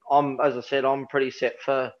 as I said, I'm pretty set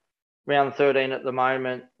for round 13 at the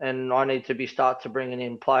moment, and I need to start bringing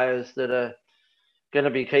in players that are going to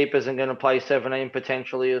be keepers and going to play 17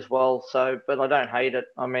 potentially as well. So, but I don't hate it.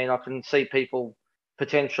 I mean, I can see people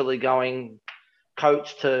potentially going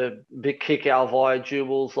coach to kick out via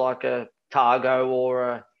duels like a Targo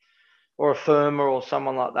or a Firma or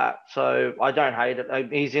someone like that. So I don't hate it.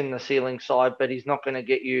 He's in the ceiling side, but he's not going to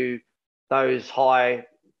get you those high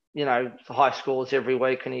scores every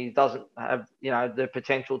week, and he doesn't have, the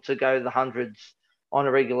potential to go the hundreds on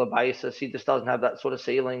a regular basis. He just doesn't have that sort of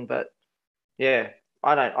ceiling. But yeah,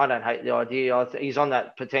 I don't hate the idea. He's on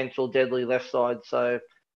that potential deadly left side. So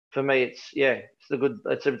for me, it's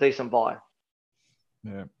a decent buy.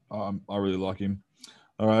 Yeah, I really like him.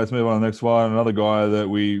 All right, let's move on to the next one. Another guy that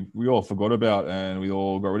we all forgot about and we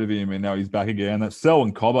all got rid of him, and now he's back again. That's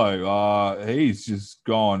Selwyn Cobbo. He's just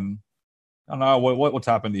gone. I don't know what's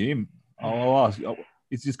happened to him. I'll ask.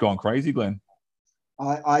 It's just gone crazy, Glenn.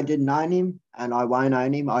 I didn't own him, and I won't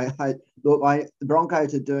own him. The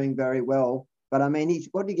Broncos are doing very well, but I mean,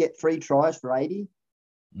 what did he get? 3 tries for 80?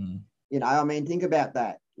 I mean, think about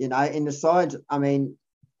that. In the sides, I mean,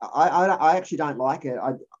 I actually don't like it.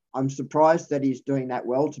 I'm surprised that he's doing that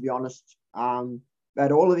well, to be honest.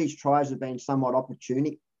 But all of these tries have been somewhat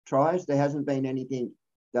opportunistic tries. There hasn't been anything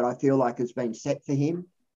that I feel like has been set for him.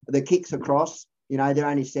 The kicks across, they're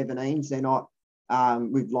only 17s. They're not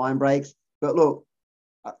with line breaks. But look,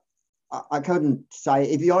 I couldn't say,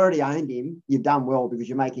 if you already owned him, you've done well because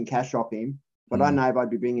you're making cash off him. But I know I'd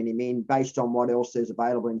be bringing him in based on what else there's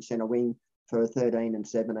available in centre wing for 13 and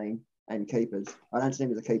 17. and keepers. I don't see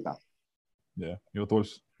him as a keeper. Yeah. Your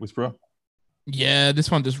thoughts, Whisperer? Yeah,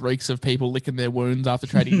 this one just reeks of people licking their wounds after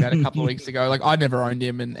trading him out a couple of weeks ago. Like, I never owned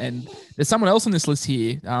him, and there's someone else on this list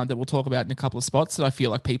here that we'll talk about in a couple of spots that I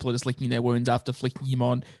feel like people are just licking their wounds after flicking him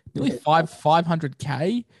on nearly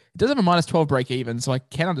 500K. It does have a minus 12 break even, so I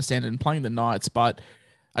can understand it in playing the Knights, but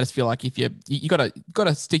I just feel like if you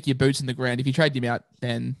gotta stick your boots in the ground. If you trade him out,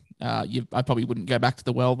 then I probably wouldn't go back to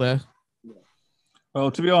the well there. Well,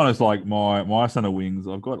 to be honest, like my centre wings,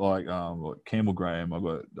 I've got like Campbell Graham, I've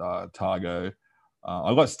got Targo,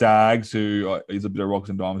 I've got Stags, who is a bit of rocks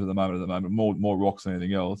and diamonds at the moment, more rocks than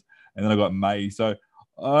anything else, and then I got May. So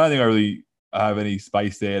I don't think I really have any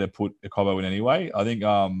space there to put a Cobbo in anyway. I think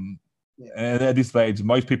and at this stage,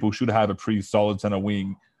 most people should have a pretty solid centre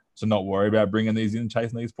wing to not worry about bringing these in,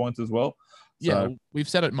 chasing these points as well. Yeah, So, we've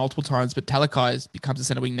said it multiple times, but Talakai becomes a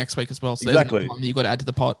centre wing next week as well. So exactly, you've got to add to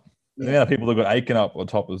the pot. Yeah, people have got Aiken up on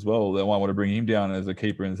top as well. They might want to bring him down as a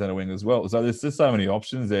keeper in the centre wing as well. So there's just so many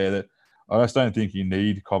options there that I just don't think you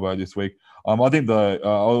need Cobbo this week. I think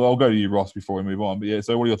I'll go to you, Ross, before we move on. But yeah,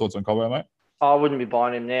 so what are your thoughts on Cobbo, mate? I wouldn't be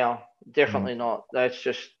buying him now. Definitely not. That's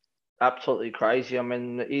just absolutely crazy. I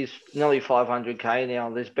mean, he's nearly 500K now.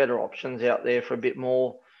 There's better options out there for a bit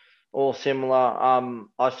more or similar.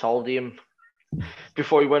 I sold him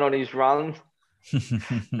before he went on his run.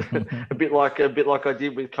 a bit like I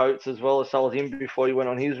did with Coates as well. I sold him before he went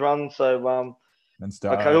on his run. So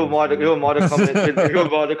okay, who might have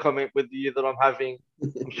comment with the year that I'm having?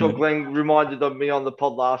 I'm sure Glen reminded of me on the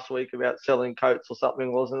pod last week about selling Coates or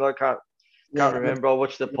something, wasn't it? I can't remember. I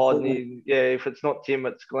watched the pod and if it's not Tim,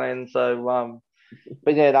 it's Glen. So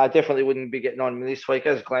but yeah, no, I definitely wouldn't be getting on him this week.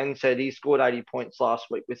 As Glen said, he scored 80 points last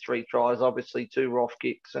week with 3 tries, obviously 2 rough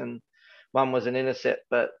kicks and 1 was an intercept,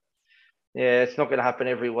 but yeah, it's not going to happen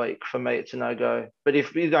every week. For me, it's a no-go. But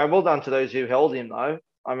if well done to those who held him, though.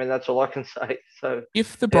 I mean, that's all I can say. So,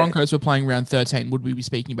 if the Broncos were playing round 13, would we be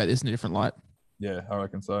speaking about this in a different light? Yeah, I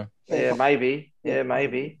reckon so. Yeah, maybe. Yeah,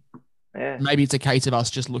 maybe. Yeah. Maybe it's a case of us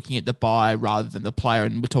just looking at the buy rather than the player,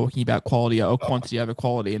 and we're talking about quality or quantity over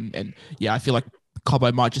quality. And yeah, I feel like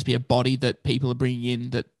Cobbo might just be a body that people are bringing in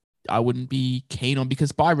that I wouldn't be keen on,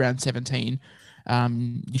 because by round 17,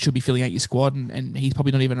 you should be filling out your squad, and he's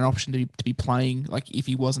probably not even an option to be playing, like, if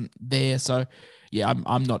he wasn't there. So yeah,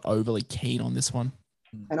 I'm not overly keen on this one.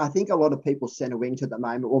 And I think a lot of people centre wings at the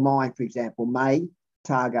moment, or mine, for example, May,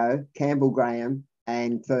 Targo, Campbell Graham,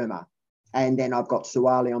 and Firma. And then I've got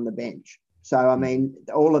Suwali on the bench. So, I mean,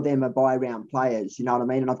 all of them are buy-round players, you know what I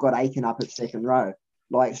mean? And I've got Aiken up at second row.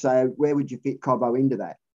 Like, so where would you fit Cobbo into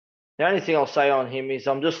that? The only thing I'll say on him is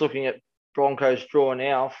I'm just looking at Broncos draw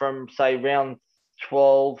now from, say, round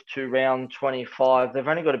 12 to round 25. They've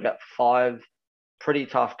only got about 5 pretty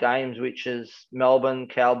tough games, which is Melbourne,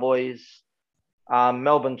 Cowboys,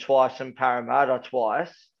 Melbourne twice and Parramatta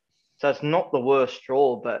twice. So it's not the worst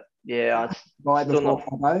draw, but yeah, it's still not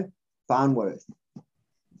Cobbo, Farnworth.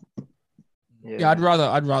 Yeah, I'd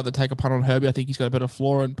rather take a punt on Herbie. I think he's got a better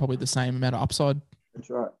floor and probably the same amount of upside. That's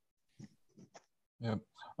right. Yeah.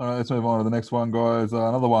 All right, let's move on to the next one, guys.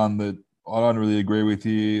 Another one that I don't really agree with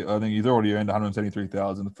here. I think he's already earned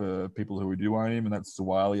 173,000 for people who do own him, and that's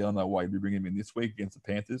Suwali. I don't know why we bring him in this week against the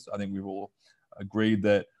Panthers. I think we've all agreed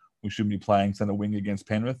that we shouldn't be playing centre wing against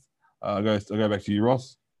Penrith. I'll go back to you,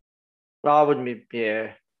 Ross. I wouldn't be.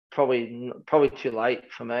 Yeah, probably too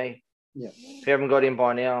late for me. Yeah. If you haven't got him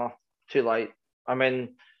by now, too late. I mean,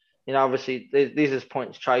 you know, obviously this is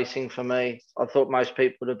points chasing for me. I thought most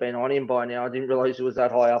people would have been on him by now. I didn't realise it was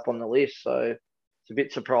that high up on the list, so it's a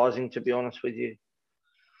bit surprising, to be honest with you.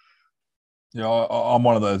 Yeah, I'm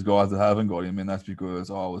one of those guys that haven't got him, and that's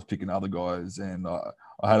because I was picking other guys, and I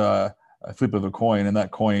had a flip of a coin, and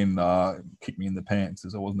that coin kicked me in the pants,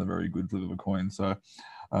 as it wasn't a very good flip of a coin. So,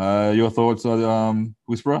 your thoughts,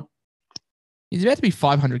 Whisperer? He's about to be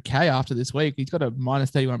 500K after this week. He's got a minus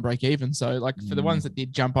 31 break even. So, like, for the ones that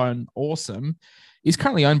did jump on, awesome. He's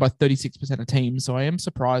currently owned by 36% of teams. So I am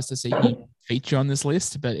surprised to see him feature on this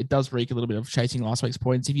list, but it does reek a little bit of chasing last week's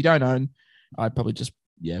points. If you don't own, I'd probably just,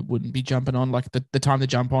 wouldn't be jumping on. Like, the time to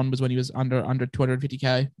jump on was when he was under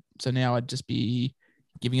 250K. So now I'd just be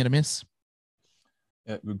giving it a miss.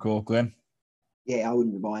 Yeah, good call, Glen. Yeah, I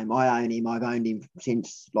wouldn't buy him. I own him. I've owned him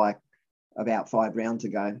since like about 5 rounds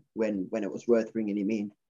ago when it was worth bringing him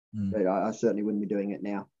in. But I certainly wouldn't be doing it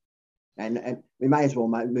now. And we may as well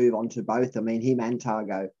move on to both. I mean, him and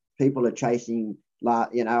Targo. People are chasing,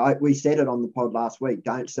 we said it on the pod last week,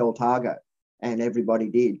 don't sell Targo. And everybody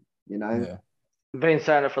did, Yeah. I've been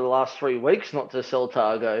saying it for the last 3 weeks not to sell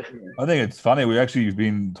Targo. I think it's funny. We actually have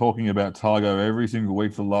been talking about Targo every single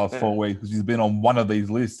week for the last 4 weeks because he's been on one of these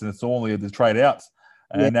lists, and it's only the trade outs.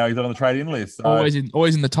 and now he's on the trade-in list. So. Always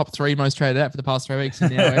in the top 3 most traded out for the past 3 weeks.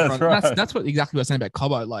 And now That's right. that's what exactly what I was saying about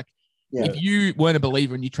Cobbo. Like, if you weren't a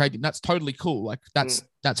believer and you trade him, that's totally cool. Like, that's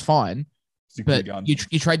fine. But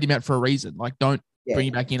you trade him out for a reason. Like, don't bring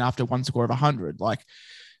him back in after one score of 100. Like,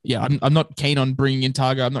 yeah, I'm not keen on bringing in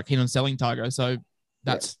Targo. I'm not keen on selling Targo. So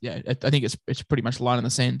that's I think it's pretty much the line in the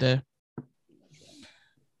sand there.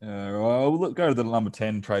 Well, we'll go to the number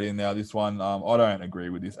 10 trade-in now. This one, I don't agree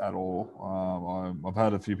with this at all. I've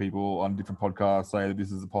had a few people on different podcasts say that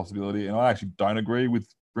this is a possibility, and I actually don't agree with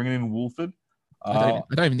bringing in Wolford. I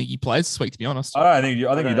don't even think he plays this week, to be honest. I think he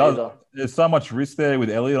does. Either. There's so much risk there with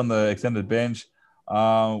Elliott on the extended bench.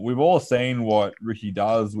 We've all seen what Ricky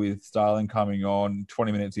does with Starling coming on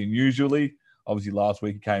 20 minutes in usually. Obviously, last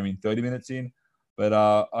week he came in 30 minutes in. But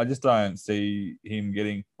I just don't see him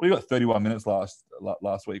getting. Well, he got 31 minutes last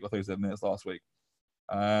week, or 37 minutes last week.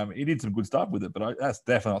 He did some good stuff with it, but that's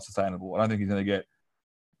definitely not sustainable. I don't think he's going to get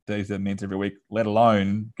 37 minutes every week, let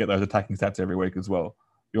alone get those attacking stats every week as well.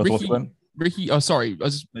 Your thoughts, Glenn? Ricky, oh, sorry. I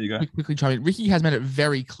was there you go. Quickly chiming in. Ricky has made it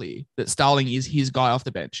very clear that Starling is his guy off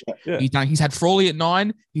the bench. Yeah. He's had Frawley at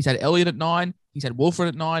 9. He's had Elliott at 9. He's had Wolford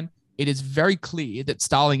at 9. It is very clear that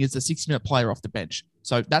Starling is the 60-minute player off the bench.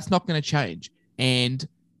 So that's not going to change. And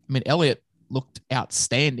I mean, Elliott looked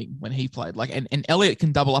outstanding when he played. Like, and Elliott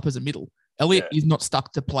can double up as a middle. Elliott is not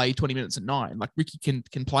stuck to play 20 minutes at 9. Like, Ricky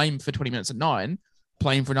can play him for 20 minutes at 9,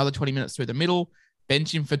 play him for another 20 minutes through the middle,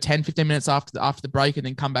 bench him for 10, 15 minutes after the break, and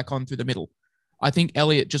then come back on through the middle. I think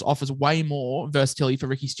Elliott just offers way more versatility for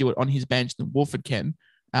Ricky Stewart on his bench than Wolford can.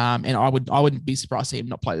 And I wouldn't be surprised to see him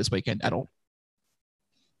not play this weekend at all.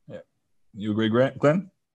 Yeah. You agree, Glenn?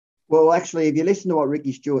 Well, actually, if you listen to what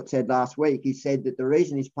Ricky Stewart said last week, he said that the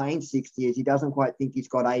reason he's playing 60 is he doesn't quite think he's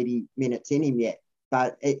got 80 minutes in him yet.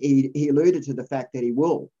 But he alluded to the fact that he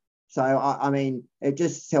will. So, I mean, it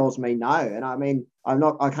just tells me no. And I mean,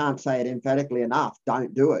 I can't say it emphatically enough.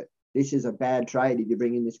 Don't do it. This is a bad trade if you're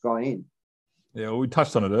bringing this guy in. Yeah, well, we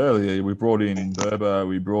touched on it earlier. We brought in Berber,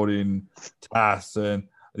 we brought in Tass, and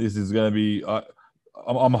this is going to be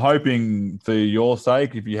I'm hoping for your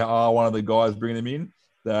sake, if you are one of the guys bringing them in,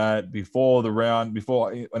 that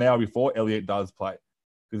an hour before, Elliott does play.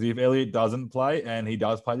 Because if Elliott doesn't play and he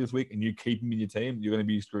does play this week and you keep him in your team, you're going to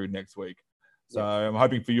be screwed next week. So I'm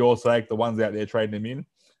hoping for your sake, the ones out there trading him in,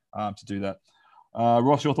 to do that.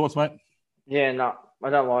 Ross, your thoughts, mate? Yeah, no, I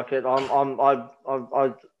don't like it.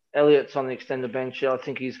 Elliott's on the extended bench. I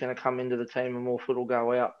think he's going to come into the team and Wolford will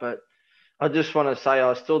go out. But I just want to say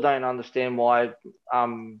I still don't understand why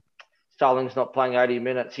Starling's not playing 80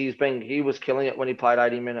 minutes. He was killing it when he played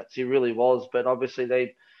 80 minutes. He really was. But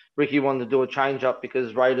obviously Ricky wanted to do a change up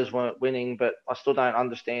because Raiders weren't winning. But I still don't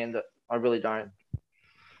understand it. I really don't.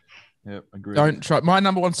 Yep, agree. Don't try. My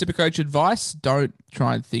number one Supercoach advice: don't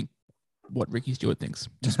try and think what Ricky Stewart thinks.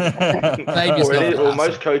 Just save yourself. Well,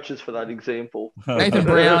 most coaches for that example. Nathan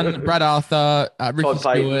Brown, Brad Arthur, Ricky Todd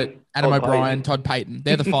Stewart, Payton, Adam Todd O'Brien, Payton. Todd Payton.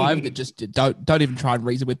 They're the 5 that just don't even try and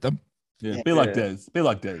reason with them. Yeah, be like Des. Be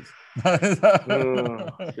like Des.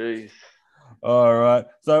 Jeez. All right.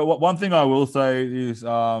 So one thing I will say is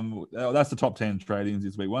that's the top 10 trade-ins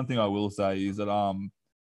this week. One thing I will say is that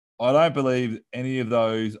I don't believe any of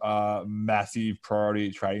those are massive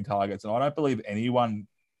priority trading targets, and I don't believe anyone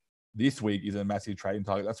this week is a massive trading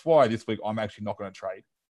target. That's why this week I'm actually not going to trade.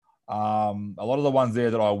 A lot of the ones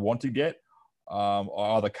there that I want to get, I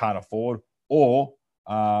either can't afford, or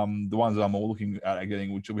the ones that I'm all looking at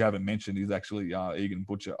getting, which we haven't mentioned, is actually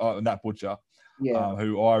Nat Butcher,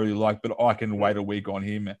 who I really like, but I can wait a week on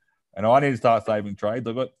him. And I need to start saving trades.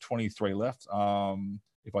 I've got 23 left.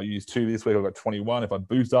 If I use 2 this week, I've got 21. If I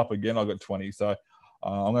boost up again, I've got 20. So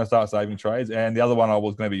I'm going to start saving trades. And the other one I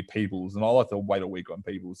was going to be Peoples, and I like to wait a week on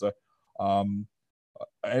Peoples. So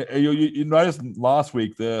you noticed last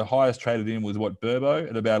week the highest traded in was Burbo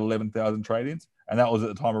at about 11,000 trade-ins, and that was at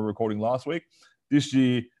the time of recording last week. This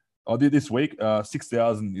week,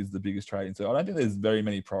 6,000 is the biggest trade-in. So I don't think there's very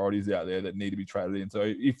many priorities out there that need to be traded in. So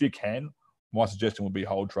if you can, my suggestion would be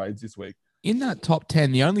hold trades this week. In that top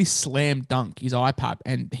 10, the only slam dunk is IPAP,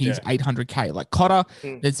 and he's 800K. Like Cotter,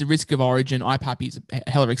 there's the risk of origin. IPAP is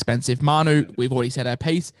hella expensive. Manu, we've already said our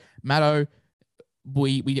piece. Matto,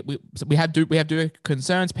 we have do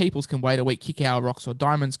concerns. Peoples can wait a week. Kikau, rocks or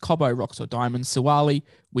diamonds. Cobbo, rocks or diamonds. Suwali,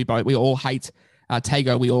 we all hate.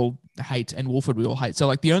 Tago, we all hate, and Wolford, we all hate. So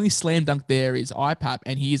like the only slam dunk there is IPAP,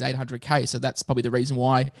 and he is 800K. So that's probably the reason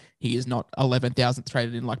why he is not 11,000th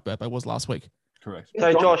traded in like Burpo was last week. Correct.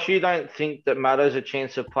 So, Josh, you don't think that Matto's a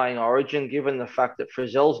chance of playing Origin, given the fact that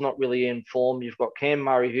Frizzell's not really in form? You've got Cam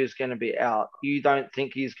Murray, who's going to be out. You don't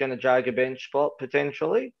think he's going to jag a bench spot,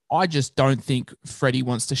 potentially? I just don't think Freddie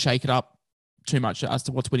wants to shake it up too much as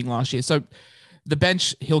to what's winning last year. So the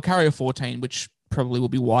bench, he'll carry a 14, which probably will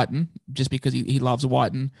be Whiten, just because he loves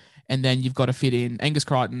Whiten. And then you've got to fit in Angus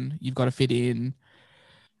Crichton. You've got to fit in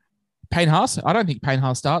Payne Haas. I don't think Payne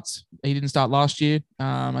Haas starts. He didn't start last year.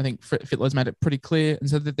 I think Fittler's made it pretty clear. And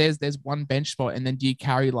so that there's one bench spot, and then do you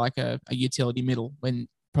carry like a utility middle when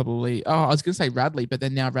probably, I was going to say Radley, but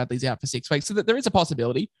then now Radley's out for 6 weeks. So that there is a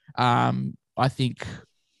possibility. I think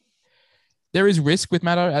there is risk with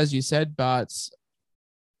Maddo, as you said, but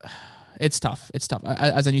it's tough. It's tough.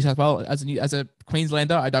 As a New South Wales, as a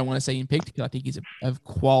Queenslander, I don't want to see him picked because I think he's a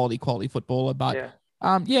quality footballer. But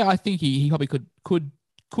I think he probably could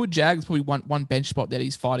jag. It's probably one bench spot that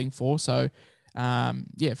he's fighting for. So, for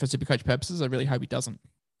Supercoach purposes, I really hope he doesn't.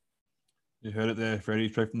 You heard it there, Freddie,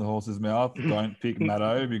 straight from the horse's mouth. Don't pick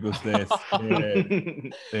Maddo because they're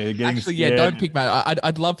scared. They're getting Actually, scared. don't pick Maddo.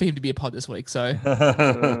 I'd love for him to be a pod this week. So,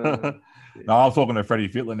 no, I'm talking to Freddie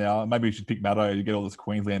Fittler now. Maybe we should pick Maddo to get all this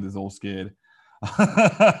Queenslanders all scared.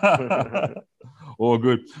 All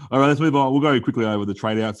good. All right, let's move on. We'll go quickly over the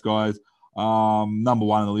trade outs, guys. Number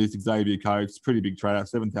one on the list, Xavier Coates. Pretty big trade out,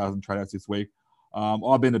 7,000 trade outs this week.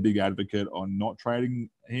 I've been a big advocate on not trading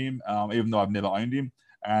him, even though I've never owned him.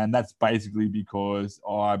 And that's basically because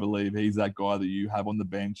I believe he's that guy that you have on the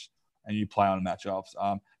bench and you play on matchups.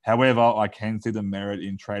 However, I can see the merit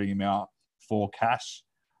in trading him out for cash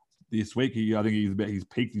this week. I think he's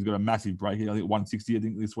peaked. He's got a massive break. I think 160,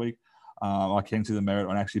 this week. I can see the merit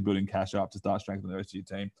on actually building cash up to start strengthening the rest of your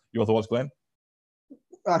team. Your thoughts, Glenn?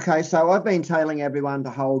 Okay, so I've been telling everyone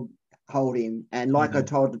to hold him. And like I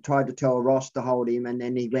tried to tell Ross to hold him, and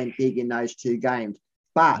then he went big in those 2 games.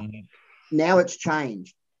 But now it's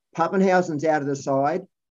changed. Pappenhausen's out of the side.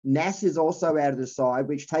 Nass is also out of the side,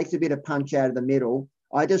 which takes a bit of punch out of the middle.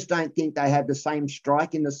 I just don't think they have the same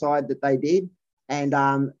strike in the side that they did. And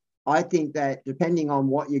I think that depending on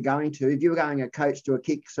what you're going to, if you're going a Coach to a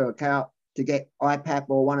Kicks or a Cow to get IPAP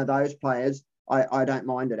or one of those players, I don't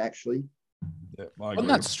mind it, actually. Yeah, on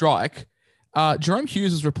that strike, Jerome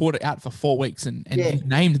Hughes was reported out for 4 weeks and he's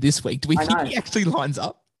named this week. Do we think he actually lines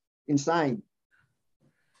up? Insane.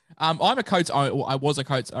 I'm a Coates owner. Well, I was a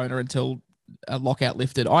Coates owner until a lockout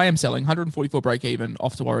lifted. I am selling 144 break even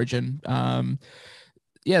off to Origin.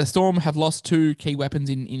 The Storm have lost 2 key weapons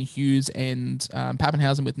in Hughes and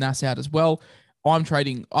Pappenhausen with Nass out as well. I'm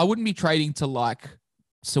trading. I wouldn't be trading to like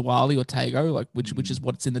Suwali or Tago, which is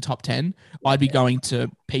what's in the top 10. I'd be going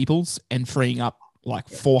to Peoples and freeing up like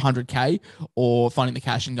 400k or finding the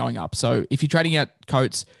cash and going up. So if you're trading out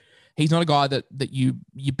Coates, he's not a guy that you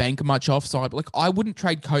bank much off. So I wouldn't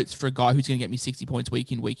trade Coates for a guy who's going to get me 60 points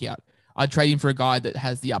week in, week out. I'd trade him for a guy that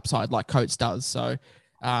has the upside like Coates does. So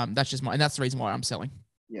that's just and that's the reason why I'm selling.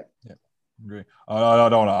 Yeah. Agree. I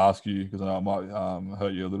don't want to ask you because I might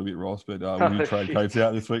hurt you a little bit, Ross, but will you trade Coates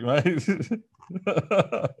out this week, mate?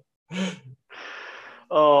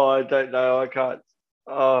 I don't know. I can't.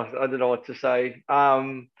 I don't know what to say.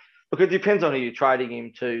 Look, it depends on who you're trading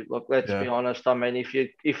him to. Look, let's be honest. I mean, if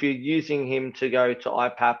you're using him to go to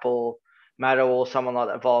IPAP or Maddo or someone like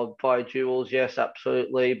that via duels, yes,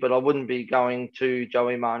 absolutely. But I wouldn't be going to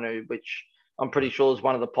Joey Manu, which I'm pretty sure is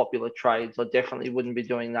one of the popular trades. I definitely wouldn't be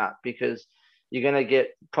doing that because you're going to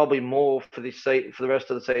get probably more for the rest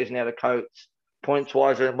of the season out of Coates,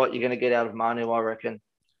 points-wise, than what you're going to get out of Manu, I reckon.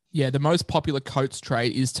 Yeah, the most popular Coates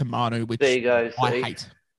trade is to Manu, which there you go, I hate.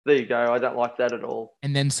 There you go. I don't like that at all.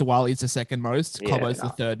 And then Suwali is the second most. Cobbo's the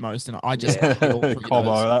third most. And I just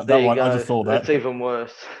Cobbo, that one, I just saw that. That's even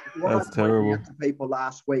worse. That's terrible. To people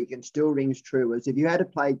last week and still rings true is if you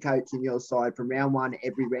had played Coates in your side from round 1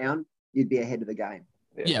 every round, you'd be ahead of the game.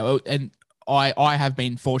 Yeah, well, and I have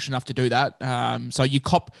been fortunate enough to do that. So you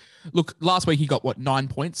look, last week he got 9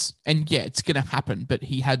 points, and it's going to happen. But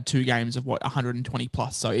he had 2 games of 120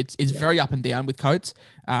 plus. So it's very up and down with Coates.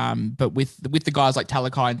 But with the guys like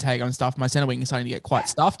Talakai and Tago and stuff, my center wing is starting to get quite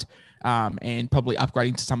stuffed. And probably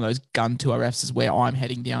upgrading to some of those gun 2RFs is where I'm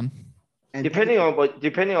heading down. And depending on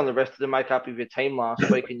the rest of the makeup of your team last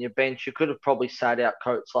week and your bench, you could have probably sat out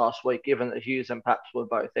Coates last week, given that Hughes and Paps were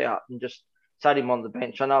both out, and just sat him on the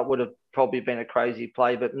bench. I know it would have probably been a crazy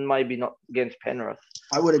play, but maybe not against Penrith.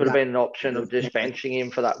 Could have been an option of just benching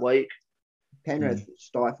him for that week. Penrith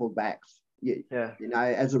stifled backs. You know,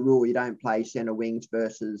 as a rule, you don't play centre wings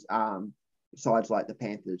versus sides like the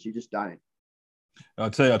Panthers. You just don't.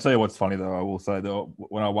 I'll tell you what's funny though. I will say that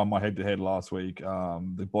when I won my head-to-head last week,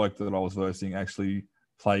 the bloke that I was versing actually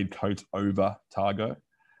played Coates over Targo.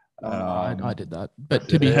 I did that, but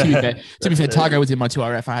to be fair, Targo was in my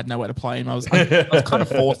 2RF. I had nowhere to play him. I was kind of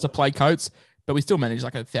forced to play Coates, but we still managed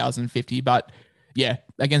like 1,050. But yeah,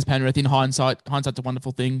 against Penrith, in hindsight's a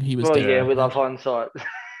wonderful thing. He was. Well, we love hindsight.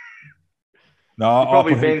 No, You probably I'll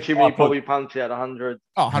put him- bench him. I'll He put- probably punch out 100.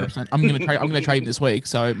 Oh, 100%. I'm gonna trade him this week.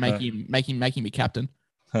 So make him be captain.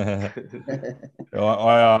 I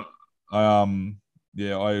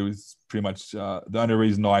was pretty much the only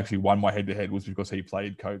reason I actually won my head-to-head was because he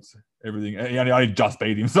played Coates. Everything, I just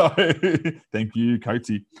beat him. So thank you,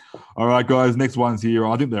 Coatesy. All right, guys. Next one's here.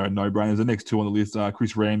 I think they're no-brainers. The next two on the list are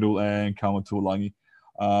Chris Randall and Kalma Tuolangi.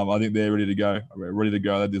 I think they're ready to go.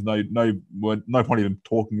 There's no point even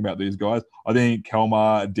talking about these guys. I think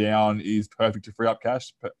Kalma down is perfect to free up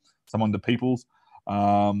cash. Someone to Peoples.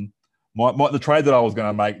 The trade that I was going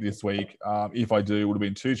to make this week, if I do, would have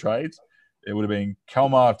been two trades. It would have been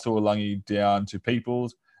Kalmar Tuolangi down to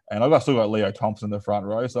Peoples, and I've still got Leo Thompson in the front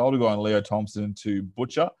row. So I'll be going Leo Thompson to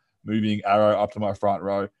Butcher, moving Arrow up to my front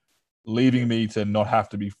row, leaving me to not have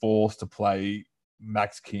to be forced to play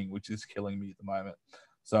Max King, which is killing me at the moment.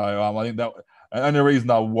 So I think that the only reason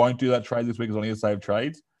I won't do that trade this week is I need to save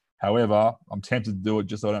trades. However, I'm tempted to do it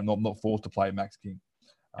just so I'm not forced to play Max King.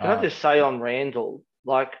 Can I just say on Randall,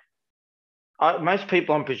 most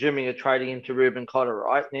people, I'm presuming, are trading into Ruben Cotter,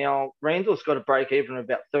 right? Now, Randall's got a break even of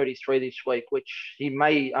about 33 this week, which he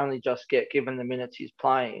may only just get given the minutes he's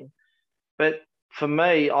playing. But for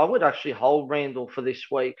me, I would actually hold Randall for this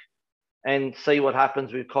week and see what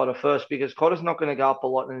happens with Cotter first, because Cotter's not going to go up a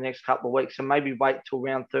lot in the next couple of weeks. So maybe wait till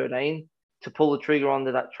round 13 to pull the trigger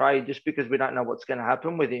onto that trade, just because we don't know what's going to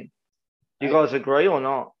happen with him. Do you guys agree or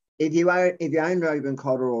not? If you own Ruben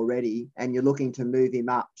Cotter already and you're looking to move him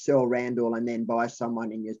up, sell Randall and then buy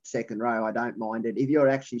someone in your second row, I don't mind it. If you're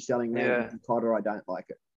actually selling Randall and Cotter, I don't like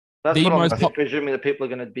it. That's what I'm presuming that people are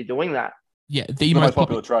going to be doing that. Yeah, the most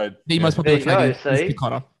popular trade. The most popular trade is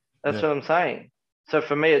Cotter. That's what I'm saying. So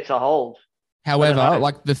for me, it's a hold. However,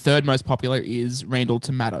 the third most popular is Randall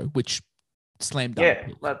to Matto, which slammed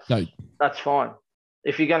dunk. Yeah, that's fine.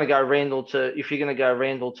 If you're going to go Randall to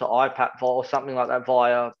iPad or something like that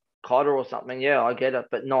via Cotter or something, yeah, I get it,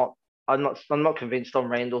 but I'm not convinced on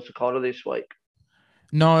Randall to Cotter this week.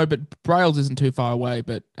 No, but Brails isn't too far away.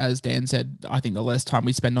 But as Dan said, I think the less time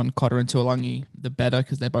we spend on Cotter and Tuolangi, the better,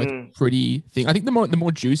 because they're both pretty thin. I think the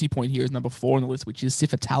more juicy point here is number 4 on the list, which is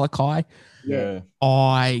Sifa Talakai. Yeah,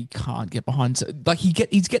 I can't get behind.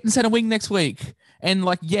 He's getting center wing next week, and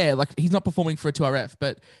he's not performing for a 2RF.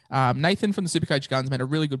 But Nathan from the SuperCoach Guns made a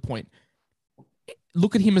really good point.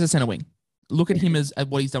 Look at him as a center wing. Look at him as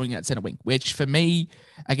what he's doing at center wing, which for me,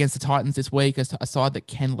 against the Titans this week, as a side that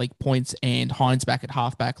can leak points and Hines back at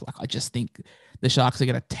halfback, I just think the Sharks are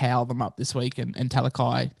going to towel them up this week. And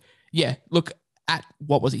Talakai, look at,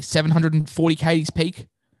 what was he, 740K his peak?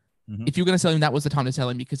 Mm-hmm. If you're going to sell him, that was the time to sell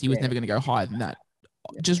him, because he was never going to go higher than that.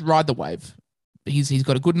 Just ride the wave. He's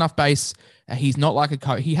got a good enough base. He's not like a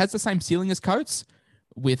Coates. He has the same ceiling as Coates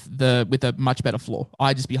with a much better floor.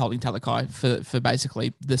 I'd just be holding Talakai for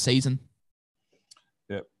basically the season.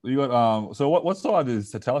 Yeah, you got so what side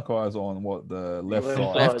is Talakai on? What, the left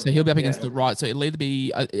side? Left, so he'll be up against the right. So it'll either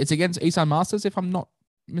be it's against Isan Masters, if I'm not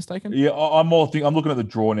mistaken. Yeah, I'm looking at the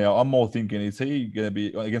draw now. I'm more thinking, is he going to be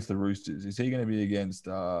against the Roosters? Is he going to be against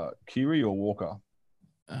Kiri or Walker?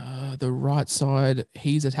 The right side,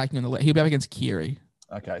 he's attacking on the left. He'll be up against Kiri.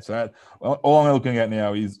 Okay, so all I'm looking at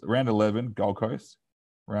now is round 11 Gold Coast,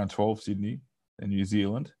 round 12 Sydney, then New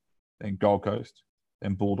Zealand, then Gold Coast,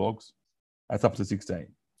 then Bulldogs. That's up to 16.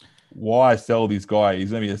 Why sell this guy?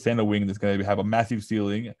 He's going to be a center wing that's going to have a massive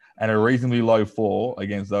ceiling and a reasonably low floor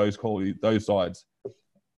against those sides.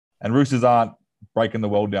 And Roosters aren't breaking the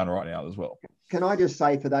world down right now as well. Can I just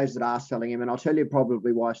say, for those that are selling him, and I'll tell you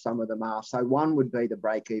probably why some of them are. So one would be the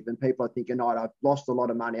break even. People are thinking, I've lost a lot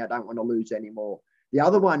of money. I don't want to lose anymore. The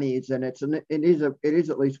other one is, and it is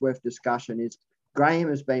at least worth discussion, is Graham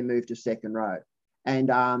has been moved to second row.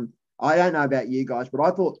 And I don't know about you guys, but I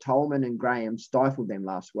thought Tolman and Graham stifled them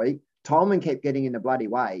last week. Tolman kept getting in the bloody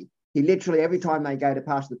way. He literally, every time they go to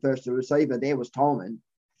pass the first receiver, there was Tolman.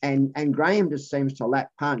 And Graham just seems to lack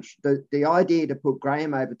punch. The idea to put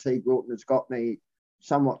Graham over T. Wilton has got me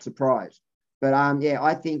somewhat surprised. But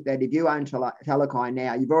I think that if you own Talakai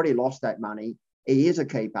now, you've already lost that money. He is a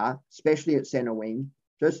keeper, especially at centre wing.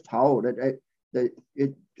 Just hold it.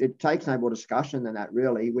 It takes no more discussion than that,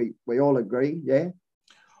 really. We all agree, yeah?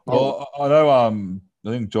 Well, I know I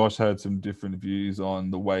think Josh had some different views on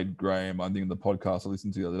the Wade Graham. I think in the podcast I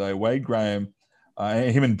listened to the other day, Wade Graham,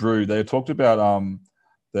 him and Drew, they talked about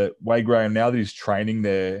that Wade Graham, now that he's training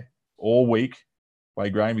there all week,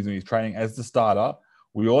 Wade Graham, he's training as the starter.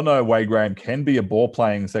 We all know Wade Graham can be a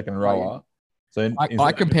ball-playing second rower. So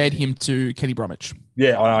I compared him to Kenny Bromwich.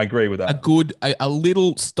 Yeah, I agree with that. A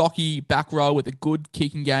little stocky back row with a good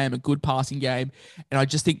kicking game, a good passing game. And I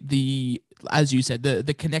just think the as you said,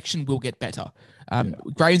 the connection will get better.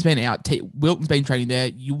 Graham's been out. Wilton's been training there.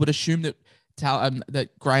 You would assume that that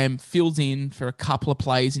Graham fills in for a couple of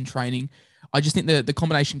plays in training. I just think the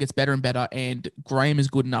combination gets better and better, and Graham is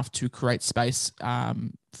good enough to create space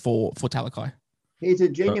for Talakai. He's a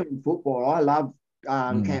genuine footballer. I love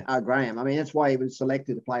Graham. I mean, that's why he was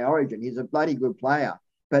selected to play Origin. He's a bloody good player.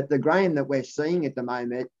 But the Graham that we're seeing at the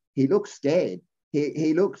moment, he looks scared.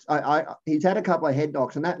 He looks. He's had a couple of head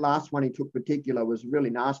knocks, and that last one he took particular was a really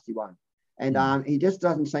nasty one. And he just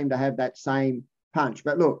doesn't seem to have that same punch.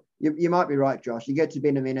 But look, you might be right, Josh. He gets a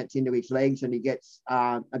bit of minutes into his legs, and he gets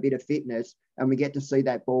a bit of fitness, and we get to see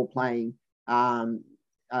that ball playing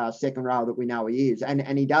second row that we know he is.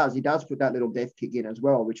 And he does put that little death kick in as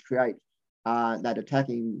well, which creates that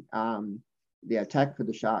attacking the attack for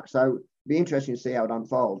the Sharks. So it'll be interesting to see how it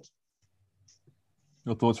unfolds.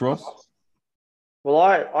 Your thoughts, Ross? Well,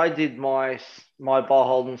 I did my buy,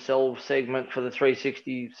 hold and sell segment for the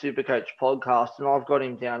 360 Supercoach podcast, and I've got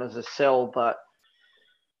him down as a sell, but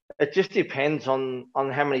it just depends on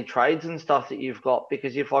how many trades and stuff that you've got,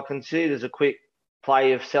 because if I can see it as a quick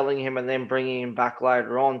play of selling him and then bringing him back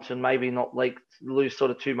later on to maybe not lose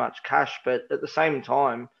sort of too much cash, but at the same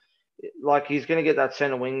time, like, he's going to get that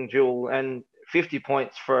centre wing duel, and 50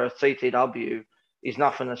 points for a CTW is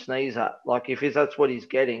nothing to sneeze at. Like, if that's what he's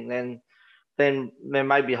getting, then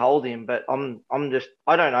maybe hold him. But I don't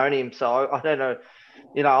own him, so I don't know.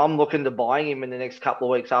 I'm looking to buying him in the next couple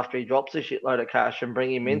of weeks after he drops a shitload of cash and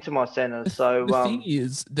bring him into my centres. So the thing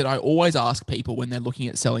is that I always ask people when they're looking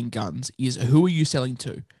at selling guns is, who are you selling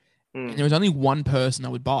to? And there is only one person I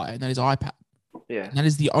would buy, and that is iPad. Yeah. And that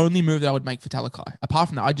is the only move that I would make for Talakai. Apart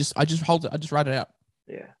from that, I just hold it. I just write it out.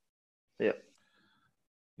 Yeah. Yeah.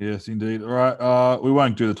 Yes, indeed. All right. We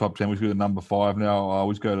won't do the top 10. We'll do the number 5 now.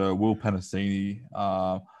 We'll just go to Will Panasini.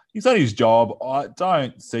 He's done his job. I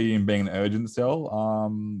don't see him being an urgent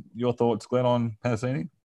sell. Your thoughts, Glenn, on Panasini?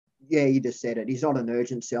 Yeah, you just said it. He's not an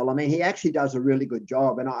urgent sell. I mean, he actually does a really good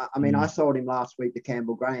job. And I sold him last week to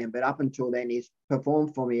Campbell Graham, but up until then, he's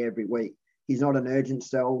performed for me every week. He's not an urgent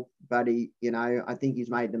sell, but I think he's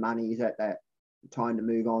made the money. He's at that time to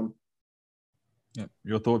move on. Yeah.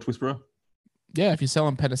 Your thoughts, Whisperer? Yeah, if you're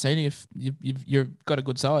selling Panasini, if you've got a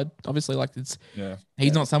good side, obviously, like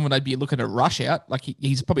he's not someone I'd be looking to rush out. Like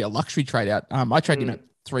he's probably a luxury trade out. I traded him out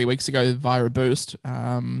 3 weeks ago via a boost.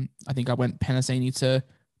 I think I went Panasini to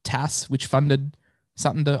TAS, which funded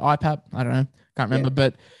something to IPAP. I don't know, can't remember,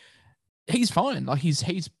 but he's fine. Like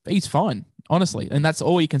he's fine, honestly, and that's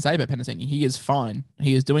all you can say about Panasini. He is fine.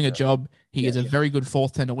 He is doing a job. He is a very good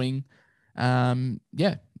fourth centre wing.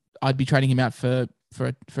 I'd be trading him out for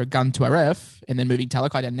a gun to RF and then moving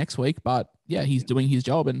Talakai down next week. But yeah, he's doing his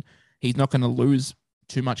job and he's not going to lose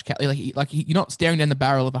too much. You're not staring down the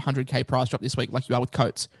barrel of a 100K price drop this week like you are with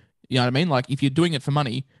Coates. You know what I mean? Like if you're doing it for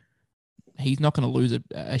money, he's not going to lose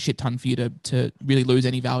a shit ton for you to really lose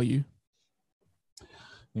any value.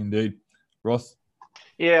 Indeed. Ross?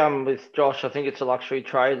 Yeah, I'm with Josh. I think it's a luxury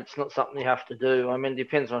trade. It's not something you have to do. I mean, it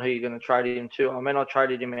depends on who you're going to trade him to. I mean, I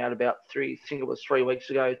traded him out about 3 weeks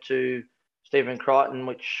ago to Stephen Crichton,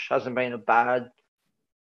 which hasn't been a bad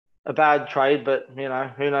trade, but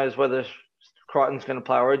who knows whether Crichton's going to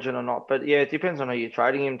play Origin or not. But yeah, it depends on who you're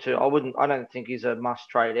trading him to. I don't think he's a must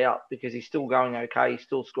trade out because he's still going okay. He's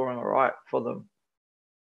still scoring all right for them.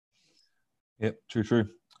 Yep, true.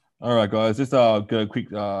 All right, guys. Just go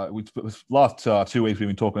quick. Last 2 weeks we've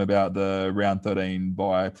been talking about the round 13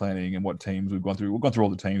 buy planning and what teams we've gone through. We've gone through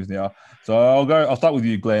all the teams now. So I'll start with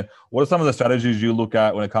you, Glenn. What are some of the strategies you look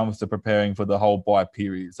at when it comes to preparing for the whole buy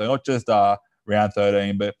period? So not just round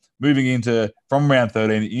 13, but moving from round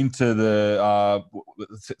 13 into the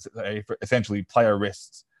essentially player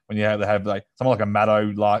rests. When you have like someone like a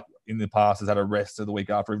Maddo, like in the past, has had a rest the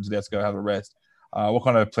week after, even let's go have a rest. What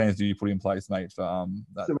kind of plans do you put in place, mate, for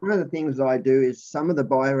that? So one of the things I do is some of the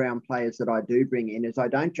buy-around players that I do bring in is I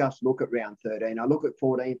don't just look at round 13. I look at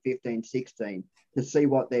 14, 15, 16 to see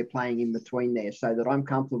what they're playing in between there so that I'm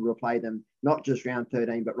comfortable to play them, not just round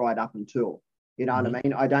 13, but right up until. You know what I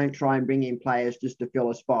mean? I don't try and bring in players just to fill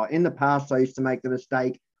a spot. In the past, I used to make the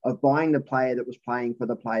mistake of buying the player that was playing for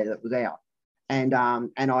the player that was out. And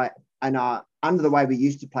under the way we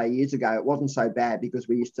used to play years ago, it wasn't so bad because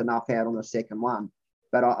we used to nuff out on the second one.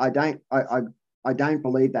 But I don't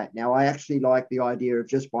believe that now. I actually like the idea of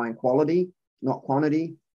just buying quality, not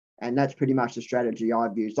quantity. And that's pretty much the strategy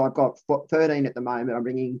I've used. I've got 13 at the moment. I'm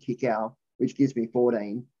bringing in Kickow, which gives me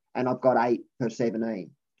 14. And I've got 8 per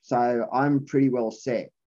 17. So I'm pretty well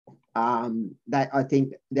set. That I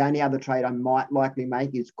think the only other trade I might likely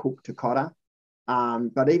make is Cook to Cotter.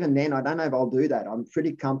 But even then, I don't know if I'll do that. I'm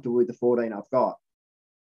pretty comfortable with the 14 I've got.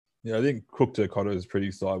 Yeah, I think Cook to Cotter is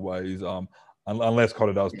pretty sideways. Unless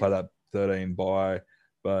Cotter does play that 13 bye,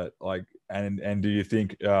 but like, and do you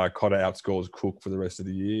think Cotter outscores Cook for the rest of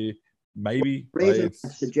the year? Maybe. The reason I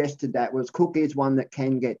suggested that was Cook is one that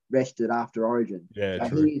can get rested after Origin. Yeah, so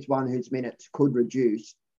true. He is one whose minutes could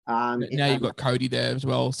reduce. Now you've got Cody there as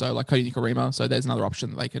well, so like Cody Nikorima, so there's another option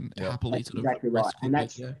that they can happily that's exactly right, and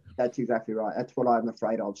that's exactly right. That's what I'm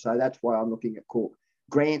afraid of. So that's why I'm looking at Cook.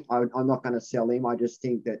 Grant, I'm not going to sell him. I just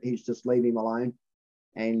think that he's just leave him alone,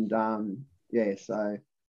 and so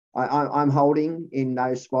I'm holding in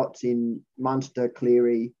those spots in Munster,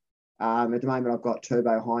 Cleary. At the moment, I've got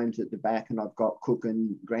Turbo Hines at the back, and I've got Cook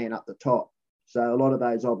and Grant up the top. So a lot of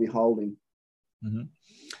those I'll be holding. Mm-hmm.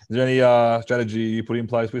 Is there any strategy you put in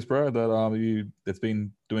place, Whisperer, that's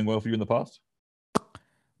been doing well for you in the past?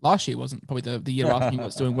 Last year wasn't probably the year after me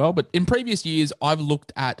was doing well, but in previous years, I've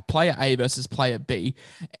looked at player A versus player B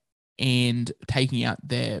and taking out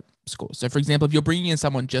their scores. So, for example, if you're bringing in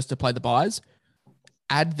someone just to play the buys,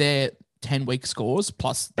 add their 10-week scores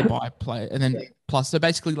plus the buy player, and then plus. So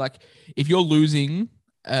basically, like if you're losing,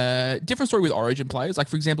 different story with Origin players. Like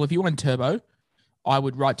for example, if you went Turbo, I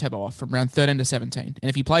would write Turbo off from round 13 to 17, and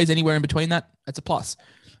if he plays anywhere in between that, that's a plus.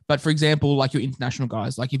 But for example, like your international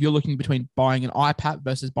guys, like if you're looking between buying an iPad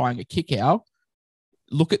versus buying a kick out,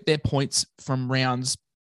 look at their points from rounds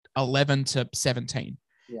 11 to 17.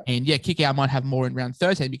 Yeah. And kick out might have more in round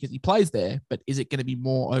 13 because he plays there, but is it going to be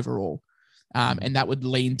more overall? And that would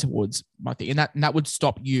lean towards my thing. And that would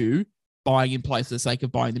stop you buying in place for the sake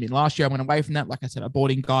of buying them in. Last year, I went away from that. Like I said, I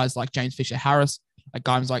bought in guys like James Fisher-Harris, like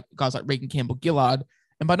guys like Regan Campbell-Gillard.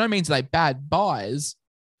 And by no means are they bad buys,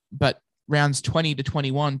 but rounds 20 to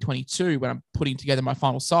 21, 22, when I'm putting together my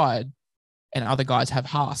final side, and other guys have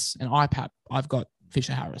Haas and IPAP, I've got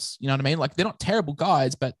Fisher-Harris. You know what I mean? Like they're not terrible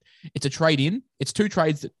guys, but it's a trade in. It's two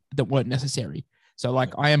trades that weren't necessary. So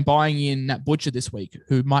like I am buying in Nat Butcher this week,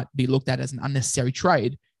 who might be looked at as an unnecessary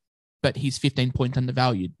trade, but he's 15 points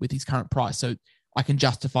undervalued with his current price. So I can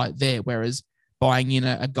justify it there. Whereas buying in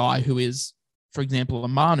a guy who is, for example, a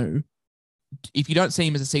Manu, if you don't see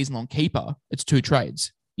him as a season-long keeper, it's two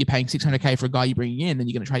trades. You're paying $600K for a guy you're bringing in, then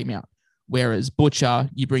you're going to trade him out. Whereas Butcher,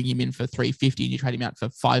 you bring him in for $350 and you trade him out for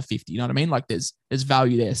 $550. You know what I mean? Like there's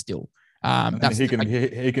value there still. He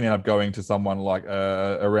can end up going to someone like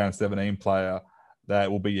a round 17 player that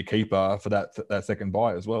will be your keeper for that second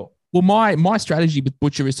buy as well. Well, my strategy with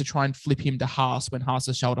Butcher is to try and flip him to Haas when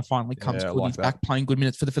Haas's shoulder finally comes good. He's back playing good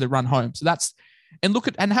minutes for the run home. So that's, and look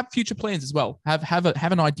at and have future plans as well. Have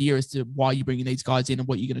an idea as to why you're bringing these guys in and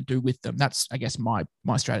what you're going to do with them. That's, I guess, my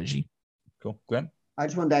strategy. Cool. Glenn? I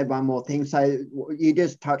just want to add one more thing. So you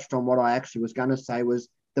just touched on what I actually was going to say was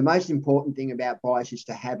the most important thing about buys is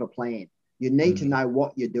to have a plan. You need to know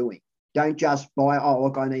what you're doing. Don't just buy,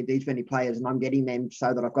 look, I need these many players and I'm getting them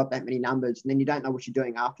so that I've got that many numbers. And then you don't know what you're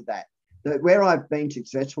doing after that. Where I've been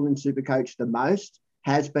successful in SuperCoach the most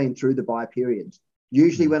has been through the buy periods.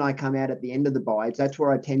 Usually when I come out at the end of the buys, that's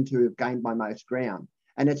where I tend to have gained my most ground.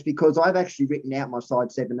 And it's because I've actually written out my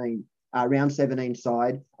side 17, round 17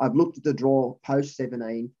 side. I've looked at the draw post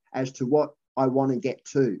 17 as to what I want to get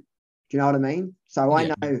to. Do you know what I mean? So I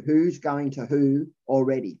know who's going to who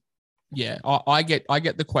already. Yeah, I get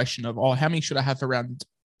the question of, how many should I have for round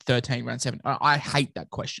 13, round 7? I hate that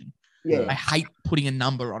question. Yeah. I hate putting a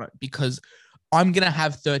number on it because I'm going to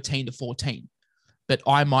have 13 to 14, but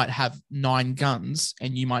I might have 9 guns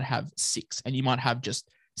and you might have 6, and you might have just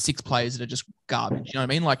 6 players that are just garbage. You know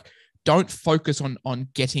what I mean? Like, don't focus on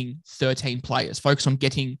getting 13 players. Focus on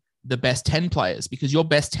getting the best 10 players, because your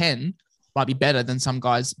best 10 might be better than some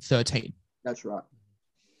guys' 13. That's right.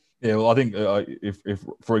 Yeah, well, I think if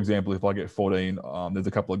for example, if I get 14, there's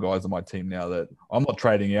a couple of guys on my team now that I'm not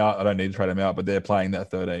trading out. I don't need to trade them out, but they're playing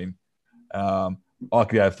that 13. I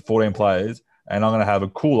could have 14 players, and I'm going to have a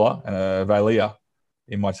Cooler and a Valia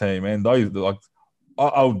in my team. And those, like,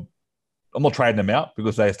 I'm not trading them out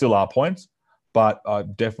because they still are points, but I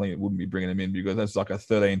definitely wouldn't be bringing them in because that's like a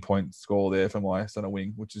 13-point score there for my center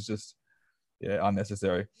wing, which is just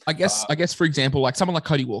unnecessary. I guess for example, like someone like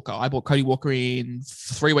Cody Walker, I bought Cody Walker in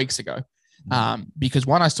 3 weeks ago because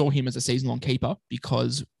one, I saw him as a season-long keeper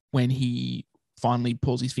because when he finally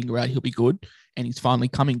pulls his finger out, he'll be good, and he's finally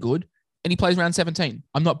coming good, and he plays round 17.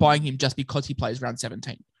 I'm not buying him just because he plays round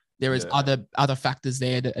 17. There is other factors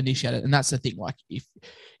there that initiate it, and that's the thing. Like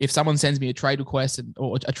if someone sends me a trade request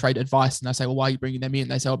or a trade advice, and I say, well, why are you bringing them in?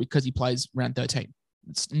 They say, because he plays round 13.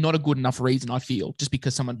 It's not a good enough reason, I feel, just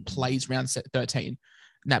because someone plays round 13.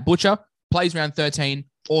 Nat Butcher plays round 13,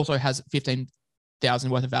 also has 15,000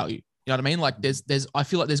 worth of value. You know what I mean? Like I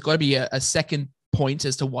feel like there's got to be a second point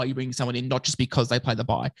as to why you bring someone in, not just because they play the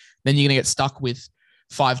buy. Then you're going to get stuck with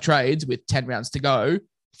 5 trades with 10 rounds to go,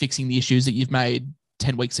 fixing the issues that you've made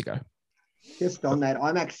 10 weeks ago. Just on that,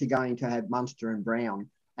 I'm actually going to have Munster and Brown.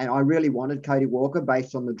 And I really wanted Cody Walker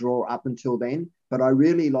based on the draw up until then, but I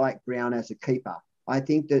really like Brown as a keeper. I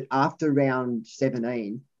think that after round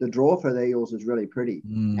 17, the draw for the Eels is really pretty.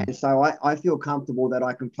 And so I feel comfortable that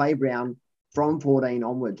I can play Brown from 14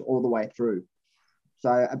 onwards all the way through.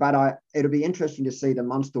 So, but it'll be interesting to see the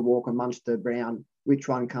Munster Walker, Munster Brown, which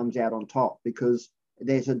one comes out on top, because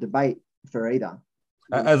there's a debate for either.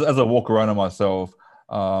 As a Walker owner myself,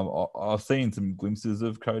 I've seen some glimpses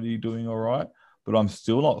of Cody doing all right, but I'm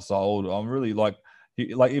still not sold. I'm really like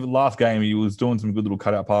even last game, he was doing some good little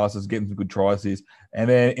cutout passes, getting some good tries, and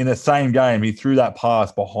then in the same game, he threw that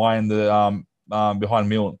pass behind the behind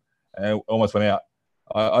Milne and it almost went out.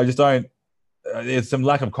 I just don't. There's some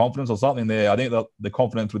lack of confidence or something there. I think the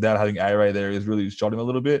confidence without having A-Ray there is really shot him a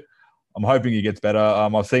little bit. I'm hoping he gets better.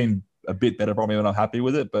 I've seen a bit better from him and I'm happy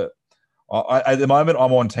with it. But at the moment,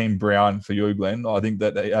 I'm on Team Brown for you, Glenn. I think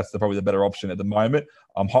that's probably the better option at the moment.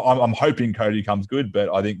 I'm hoping Cody comes good, but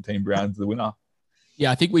I think Team Brown's the winner.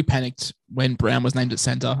 Yeah, I think we panicked when Brown was named at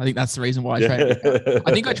centre. I think that's the reason why I traded him.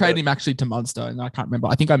 I think I traded him actually to Munster, and I can't remember.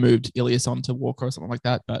 I think I moved Ilias on to Walker or something like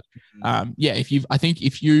that. But yeah, if you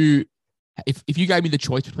gave me the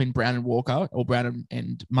choice between Brown and Walker or Brown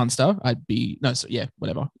and Munster,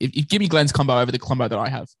 whatever. If give me Glen's combo over the combo that I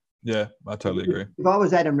have. Yeah, I totally agree. If I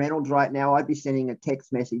was Adam Reynolds right now, I'd be sending a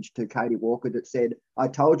text message to Cody Walker that said, "I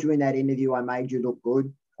told you in that interview I made you look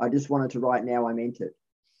good. I just wanted to write now I meant it."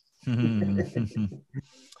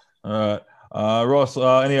 All right. Ross,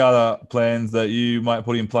 any other plans that you might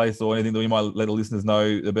put in place or anything that you might let the listeners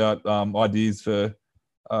know about ideas for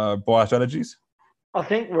buyer strategies? I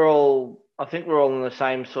think we're all in the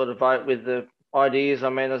same sort of boat with the ideas. I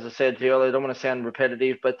mean, as I said to you earlier, I don't want to sound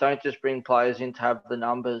repetitive, but don't just bring players in to have the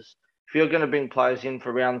numbers. If you're going to bring players in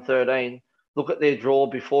for round 13, look at their draw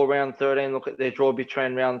before round 13, look at their draw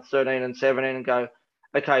between round 13 and 17 and go,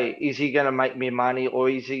 okay, is he going to make me money or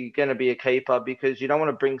is he going to be a keeper? Because you don't want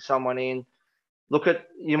to bring someone in.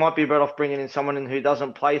 You might be better off bringing in someone in who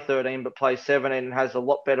doesn't play 13 but plays 17 and has a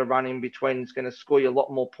lot better run in between. It's going to score you a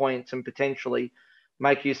lot more points and potentially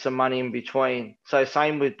make you some money in between. So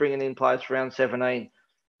same with bringing in players for round 17.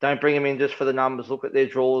 Don't bring them in just for the numbers. Look at their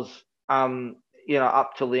draws,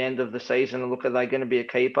 up till the end of the season and look, are they going to be a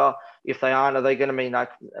keeper? If they aren't, are they going to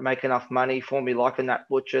make enough money for me, like in that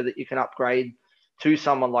Butcher, that you can upgrade to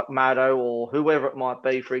someone like Maddo or whoever it might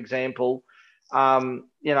be, for example. Last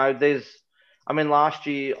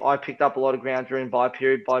year I picked up a lot of ground during buy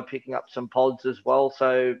period by picking up some pods as well.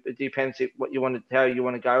 So it depends how you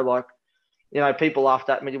want to go. Like, people laughed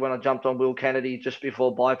at me when I jumped on Will Kennedy just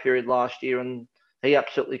before buy period last year, and he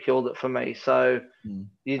absolutely killed it for me. So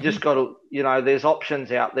you just got to, there's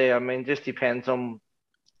options out there. I mean, just depends on,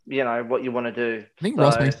 what you want to do. I think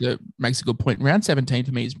Ross makes a good point. Round 17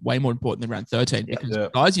 for me is way more important than round 13 because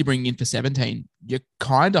guys you bring in for 17, you're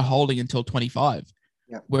kind of holding until 25.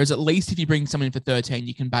 Yeah. Whereas at least if you bring someone in for 13,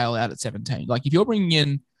 you can bail out at 17. Like if you're bringing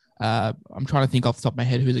in, I'm trying to think off the top of my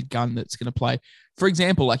head who's a gun that's going to play. For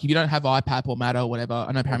example, like if you don't have IPAP or Maddo or whatever,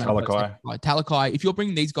 I know Parramatta. Talakai. If you're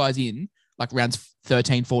bringing these guys in, like rounds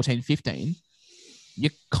 13, 14, 15, you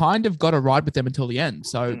kind of got to ride with them until the end.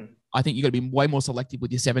 So I think you got to be way more selective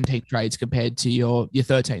with your 17 trades compared to your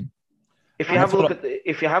 13. If you have a look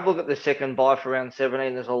at the second buy for round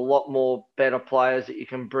 17, there's a lot more better players that you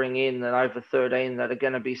can bring in than over 13 that are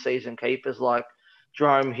going to be season keepers, like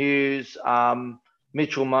Jerome Hughes,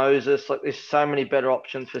 Mitchell Moses. Like there's so many better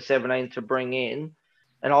options for 17 to bring in,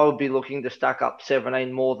 and I would be looking to stack up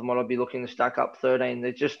 17 more than what I'd be looking to stack up 13.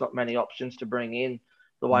 There's just not many options to bring in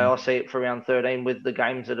the way I see it for round 13 with the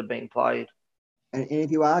games that are being played. And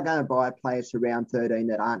if you are going to buy players for round 13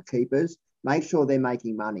 that aren't keepers, make sure they're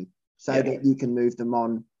making money so that you can move them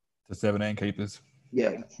on to 17 keepers. Yeah,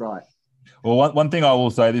 that's right. Well, one thing I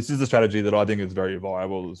will say, this is a strategy that I think is very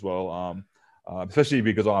viable as well, especially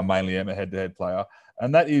because I mainly am a head-to-head player.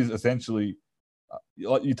 And that is essentially,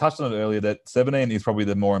 like you touched on it earlier, that 17 is probably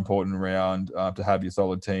the more important round to have your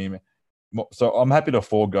solid team. So I'm happy to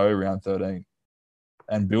forego round 13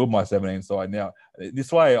 and build my 17 side. Now,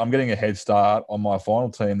 this way I'm getting a head start on my final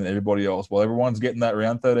team than everybody else. While everyone's getting that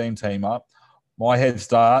round 13 team up, my head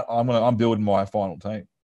start, I'm building my final team.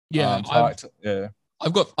 Yeah.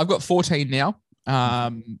 I've got 14 now.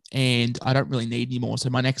 And I don't really need any more. So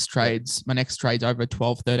my next trades over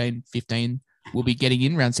 12, 13, 15 will be getting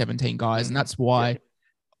in round 17 guys. And that's why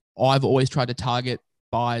I've always tried to target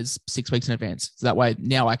buys 6 weeks in advance. So that way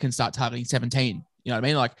now I can start targeting 17, you know what I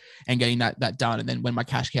mean? Like, and getting that done. And then when my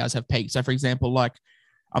cash cows have peaked. So for example, like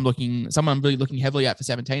someone I'm really looking heavily at for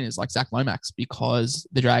 17 is like Zach Lomax, because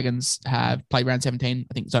the Dragons have played round 17.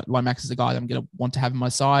 I think Lomax is the guy that I'm going to want to have on my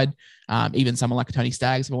side. Even someone like Tony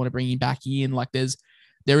Staggs, if I want to bring him back in, like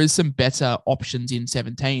there is some better options in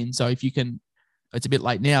 17. So if you can, it's a bit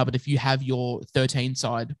late now, but if you have your 13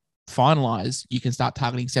 side finalized, you can start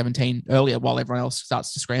targeting 17 earlier while everyone else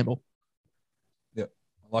starts to scramble. Yep,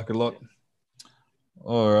 I like it a lot.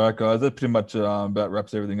 All right, guys, that pretty much about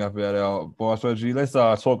wraps everything up about our buy strategy. Let's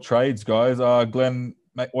talk trades, guys. Glenn,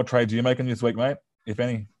 what trades are you making this week, mate, if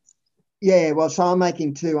any? Yeah, well, so I'm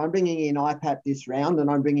making two. I'm bringing in IPAP this round, and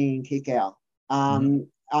I'm bringing in Kick Out.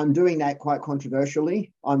 I'm doing that quite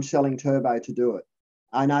controversially. I'm selling Turbo to do it.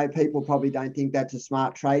 I know people probably don't think that's a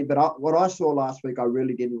smart trade, but what I saw last week I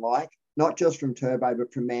really didn't like, not just from Turbo,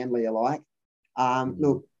 but from Manly alike.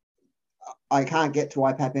 Look, I can't get to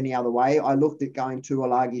IPAP any other way. I looked at going to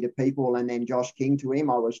Tuolagi to people and then Josh King to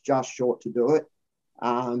him. I was just short to do it.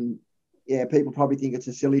 Yeah, people probably think it's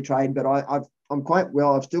a silly trade, but I'm quite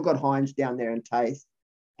well. I've still got Hines down there and Taith,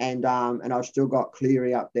 and I've still got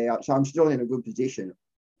Cleary up there. So I'm still in a good position.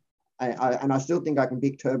 And I still think I can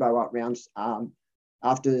pick Turbo up rounds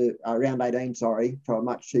after round 18, for a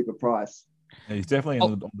much cheaper price. Yeah, he's definitely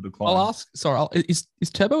on the decline. I'll ask, is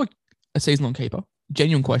Turbo a season-long keeper?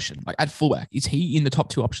 Genuine question. Like at fullback, is he in the top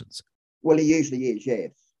two options? Well, he usually is,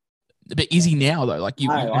 yes. But is he now though? Like you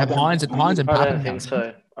have Hines and I don't Papenhuyzen. think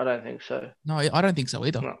so. I don't think so. No, I don't think so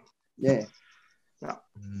either. No. Yeah. No.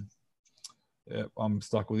 Yeah, I'm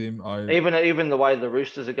stuck with him. Even the way the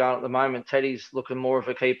Roosters are going at the moment, Teddy's looking more of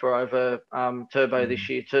a keeper over Turbo this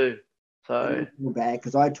year too. So bad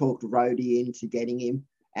because I talked Rhodey into getting him,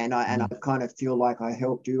 and I kind of feel like I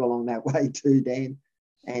helped you along that way too, Dan.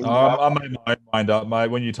 And I made my mind up,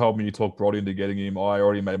 mate. When you told me you talked Brody into getting him, I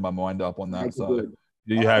already made my mind up on that. So good.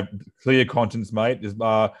 You have clear conscience, mate. Just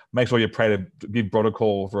make sure you pray to give Brod a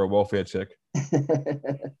call for a welfare check.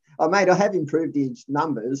 Oh, mate, I have improved his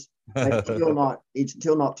numbers, but he's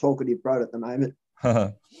still not talkative Brod at the moment.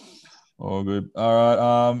 All good.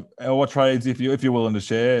 All right. What trades, if you're willing to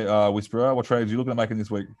share, Whisperer, what trades are you looking at making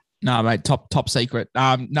this week? No, mate, top secret.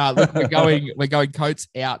 No, look, we're going Coates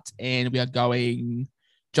out, and we are going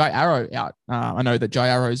Jai Arrow out. I know that Jai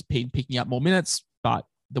Arrow's been picking up more minutes, but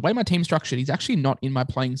the way my team's structured, he's actually not in my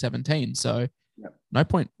playing 17. So no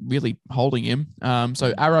point really holding him.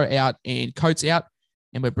 So Arrow out and Coates out,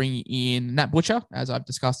 and we're bringing in Nat Butcher, as I've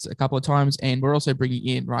discussed a couple of times, and we're also bringing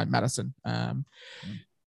in Ryan Madison.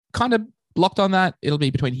 Kind of locked on that. It'll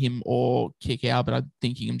be between him or Kick Out, but I'm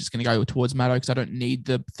thinking I'm just going to go towards Maddo because I don't need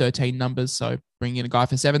the 13 numbers. So bring in a guy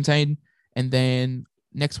for 17, and then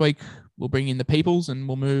next week we'll bring in the Peoples and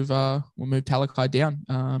we'll move Talakai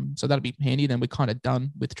down. So that'll be handy. Then we're kind of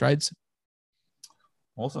done with trades.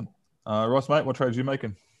 Awesome. Ross, mate, what trades are you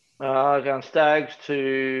making? Going Stags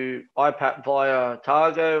to IPAP via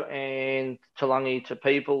Targo and Talangi to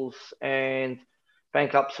Peoples, and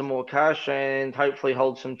bank up some more cash and hopefully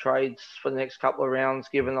hold some trades for the next couple of rounds,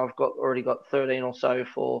 given I've already got 13 or so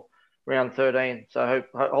for round 13. So hope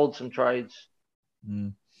hold some trades.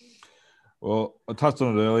 Well, I touched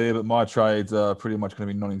on it earlier, but my trades are pretty much going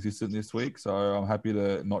to be non-existent this week, so I'm happy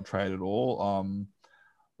to not trade at all.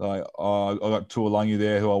 I got Tuolungi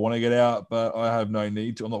there who I want to get out, but I have no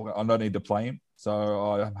need to. I don't need to play him, so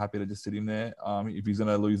I'm happy to just sit him there. If he's going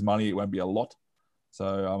to lose money, it won't be a lot. So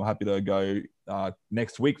I'm happy to go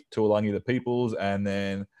next week Tuolungi the Peoples, and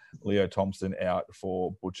then Leo Thompson out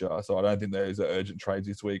for Butcher. So I don't think there's an urgent trades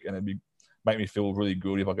this week, and it'd make me feel really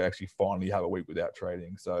good if I could actually finally have a week without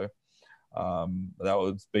trading. So that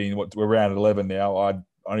was being we're round 11 now.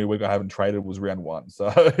 Only week I haven't traded was round 1. So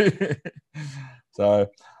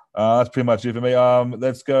that's pretty much it for me.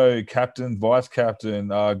 Let's go captain, vice captain.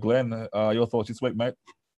 Glenn, your thoughts this week, mate?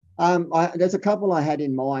 There's a couple I had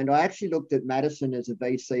in mind. I actually looked at Madison as a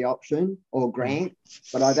VC option or Grant,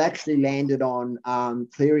 but I've actually landed on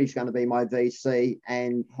Cleary's going to be my VC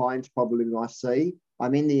and Hines probably my C.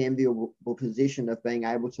 I'm in the enviable position of being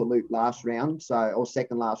able to loot last round, or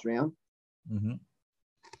second last round. Mm-hmm.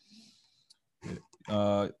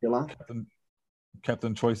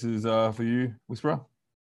 Captain choices for you, Whisperer?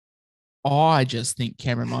 I just think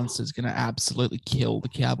Cameron Munster's going to absolutely kill the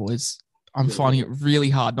Cowboys. I'm finding it really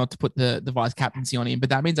hard not to put the vice captaincy on him, but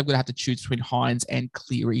that means I'm going to have to choose between Hines and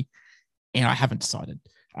Cleary, and I haven't decided.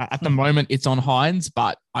 At the moment, it's on Hines,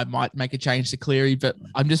 but I might make a change to Cleary, but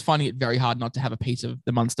I'm just finding it very hard not to have a piece of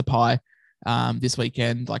the Munster pie this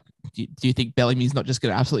weekend. Like, do you think Bellamy's not just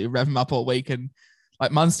going to absolutely rev him up all week? And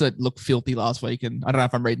like Munster looked filthy last week, and I don't know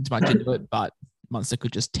if I'm reading too much into it, but Munster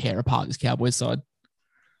could just tear apart this Cowboys side.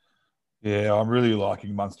 Yeah, I'm really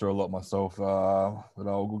liking Munster a lot myself, but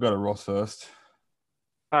we'll go to Ross first.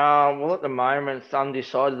 Well, at the moment, it's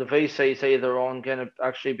undecided. The VC's either going to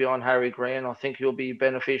actually be on Harry Grant. I think he'll be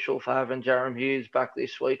beneficial for having Jarom Hughes back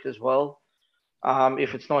this week as well.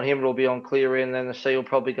 If it's not him, it'll be on Cleary, and then the C will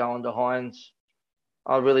probably go on to Hines.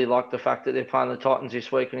 I really like the fact that they're playing the Titans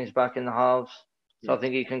this week and he's back in the halves. So I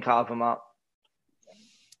think he can carve them up.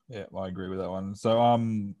 Yeah, I agree with that one. So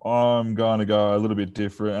I'm going to go a little bit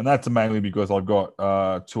different, and that's mainly because I've got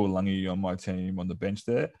Tuolangi on my team on the bench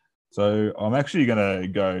there. So I'm actually going to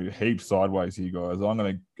go heaps sideways here, guys. I'm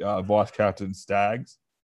going to vice captain Stags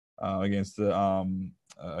against the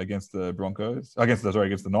Broncos, against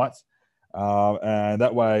the Knights. And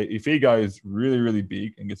that way, if he goes really, really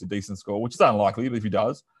big and gets a decent score, which is unlikely, but if he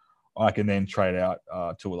does, I can then trade out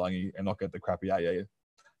Tuolangi and not get the crappy AE.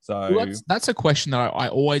 So that's a question that I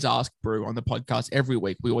always ask Brew on the podcast every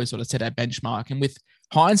week. We always sort of set our benchmark, and with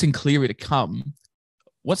Hines and Cleary to come,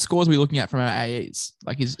 what scores are we looking at from our AEs?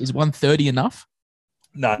 Like, is 130 enough?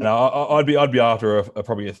 No, I'd be after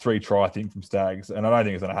probably a 3-try thing from Stags, and I don't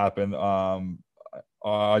think it's going to happen.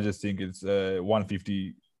 I just think it's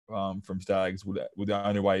 150 from Stags would the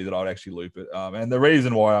only way that I'd actually loop it. And the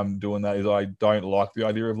reason why I'm doing that is I don't like the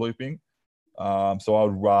idea of looping. So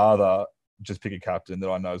I'd rather just pick a captain that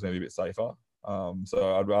I know is going to be a bit safer.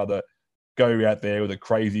 So I'd rather go out there with a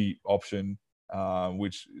crazy option,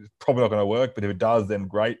 which is probably not going to work. But if it does, then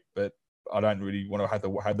great. But I don't really want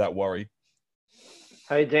to have that worry.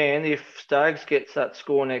 Hey, Dan, if Stags gets that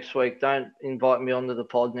score next week, don't invite me onto the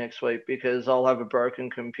pod next week because I'll have a broken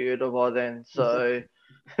computer by then. So,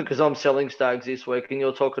 because I'm selling Stags this week and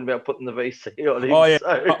you're talking about putting the VC on him. Oh, yeah.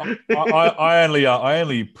 So. I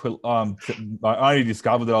only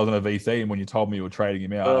discovered that I was on a VC when you told me you were trading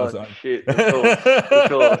him out. Oh, shit. Of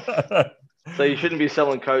course. So you shouldn't be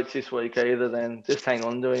selling Coates this week either then. Just hang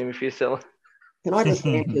on to him if you're selling. Can I just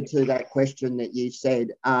answer to that question that you said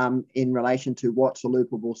in relation to what's a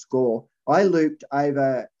loopable score? I looped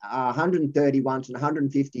over 130 once and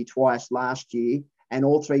 150 twice last year, and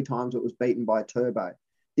all 3 times it was beaten by Turbo.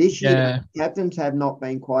 This year, captains have not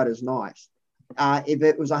been quite as nice. If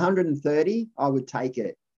it was 130, I would take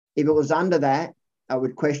it. If it was under that, I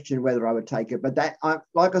would question whether I would take it. But that,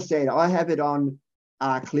 like I said, I have it on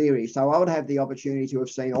Cleary, so I would have the opportunity to have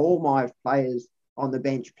seen all my players on the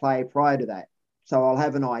bench play prior to that. So I'll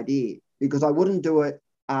have an idea because I wouldn't do it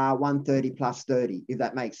 130 plus 30, if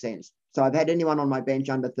that makes sense. So I've had anyone on my bench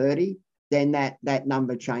under 30, then that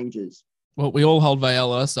number changes. Well, we all hold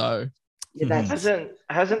Vayela, so... Yeah,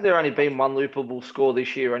 hasn't there only been one loopable score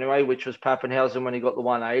this year anyway, which was Pappenhausen when he got the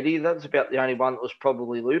 180? That's about the only one that was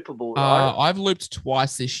probably loopable, right? I've looped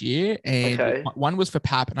twice this year, and one was for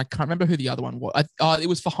Pap, and I can't remember who the other one was. It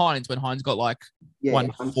was for Hines when Hines got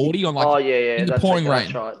 140 on in the pouring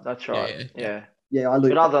rain. That's right. Yeah. Yeah, I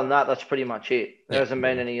looped. But other than that, that's pretty much it. There hasn't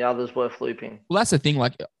been any others worth looping. Well, that's the thing.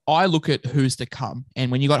 Like, I look at who's to come,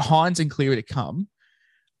 and when you got Hines and Cleary to come,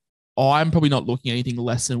 I'm probably not looking at anything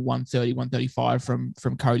less than 130, 135 from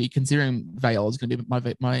Cody, considering Vale is going to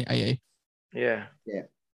be my AE. Yeah.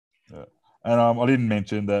 And I didn't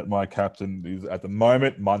mention that my captain is at the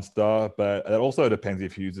moment Munster, but it also depends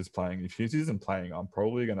if Hughes is playing. If Hughes isn't playing, I'm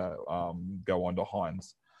probably going to go on to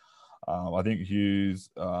Hines. I think Hughes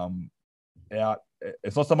out.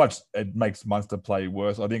 It's not so much it makes Munster play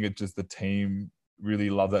worse. I think it's just the team really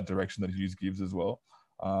love that direction that Hughes gives as well.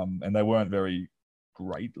 And they weren't very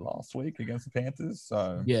great last week against the Panthers.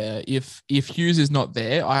 So yeah, if Hughes is not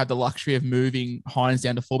there, I have the luxury of moving Hines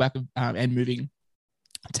down to fullback and moving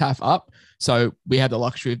Taff up. So we have the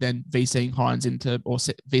luxury of then VCing Hines into or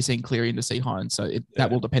VCing Cleary into C Hines. So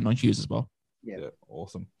that will depend on Hughes as well. Yeah,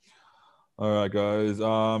 awesome. All right, guys.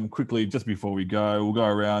 Quickly, just before we go, we'll go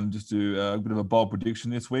around just do a bit of a bold prediction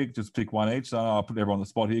this week. Just pick one each. So I'll put everyone on the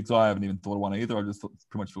spot here because I haven't even thought of one either. I just pretty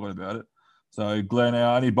much forgot about it. So Glen,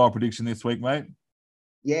 any bold prediction this week, mate?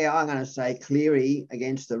 Yeah, I'm going to say Cleary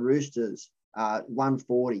against the Roosters,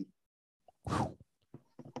 140. I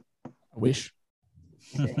wish.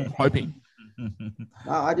 Hoping.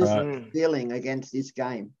 No, I just feeling against this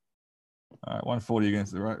game. All right, 140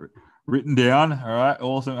 against the right. Written down. All right,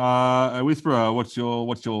 awesome. Whisperer, what's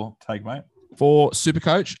your take, mate? For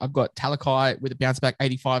SuperCoach, I've got Talakai with a bounce back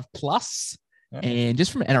 85 plus. Yeah. And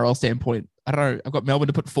just from an NRL standpoint, I don't know, I've got Melbourne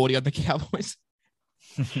to put 40 on the Cowboys.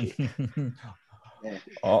 Yeah.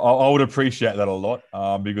 I would appreciate that a lot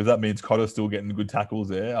because that means Cotter's still getting good tackles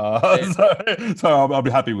there. So I'll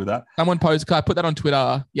be happy with that. Someone posed, I put that on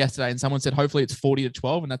Twitter yesterday, and someone said hopefully it's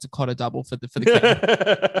 40-12, and that's a Cotter double for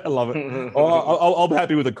the I love it. I'll be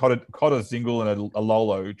happy with a Cotter single and a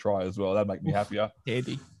Lolo try as well. That'd make me happier.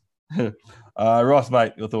 Handy. Ross,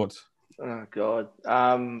 mate, your thoughts? Oh God.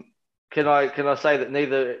 Can I say that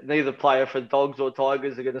neither player for Dogs or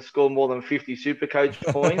Tigers are going to score more than 50 SuperCoach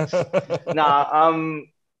points?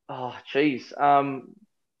 Oh, geez. Far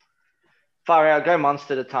out. Go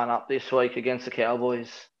Munster to turn up this week against the Cowboys.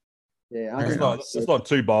 Yeah, it's not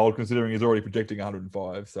too bold considering he's already projecting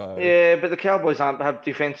 105. So yeah, but the Cowboys have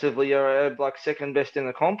defensively are like second best in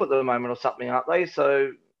the comp at the moment or something, aren't they?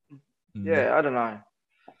 So yeah, I don't know.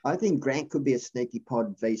 I think Grant could be a sneaky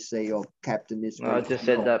pod VC or captain this week. I just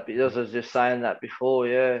said that because I was just saying that before.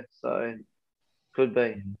 Yeah, so could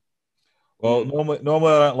be. Well, normally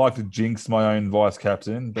I don't like to jinx my own vice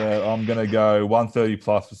captain, but I'm going to go 130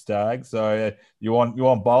 plus for Stag. So you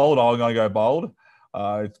want bold? I'm going to go bold.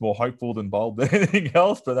 It's more hopeful than bold than anything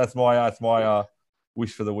else, but that's my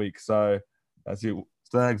wish for the week. So that's it.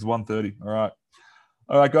 Stags 130. All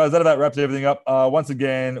right, guys. That about wraps everything up. Once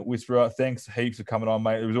again, Whisperer, thanks heaps for coming on,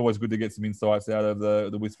 mate. It was always good to get some insights out of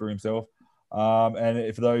the Whisperer himself. And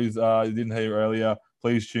if those you didn't hear earlier,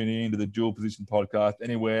 please tune in to the Dual Position podcast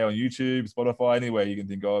anywhere on YouTube, Spotify, anywhere you can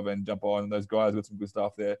think of, and jump on. Those guys got some good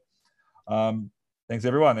stuff there. Thanks,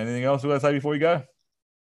 everyone. Anything else you want to say before you go?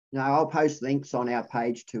 No, I'll post links on our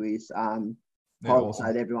page to his pod so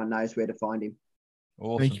that everyone knows where to find him.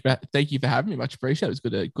 Awesome. Thank you for having me. Much appreciated. It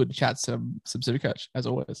was good to chat some SuperCoach, as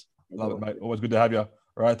always. Love it, mate. Always good to have you. All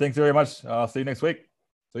right, thanks very much. I'll see you next week.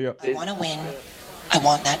 See ya. I want to win. I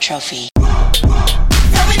want that trophy.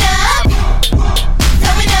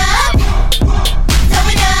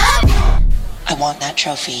 I want that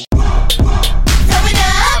trophy.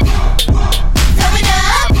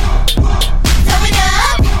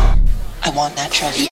 I want that trophy.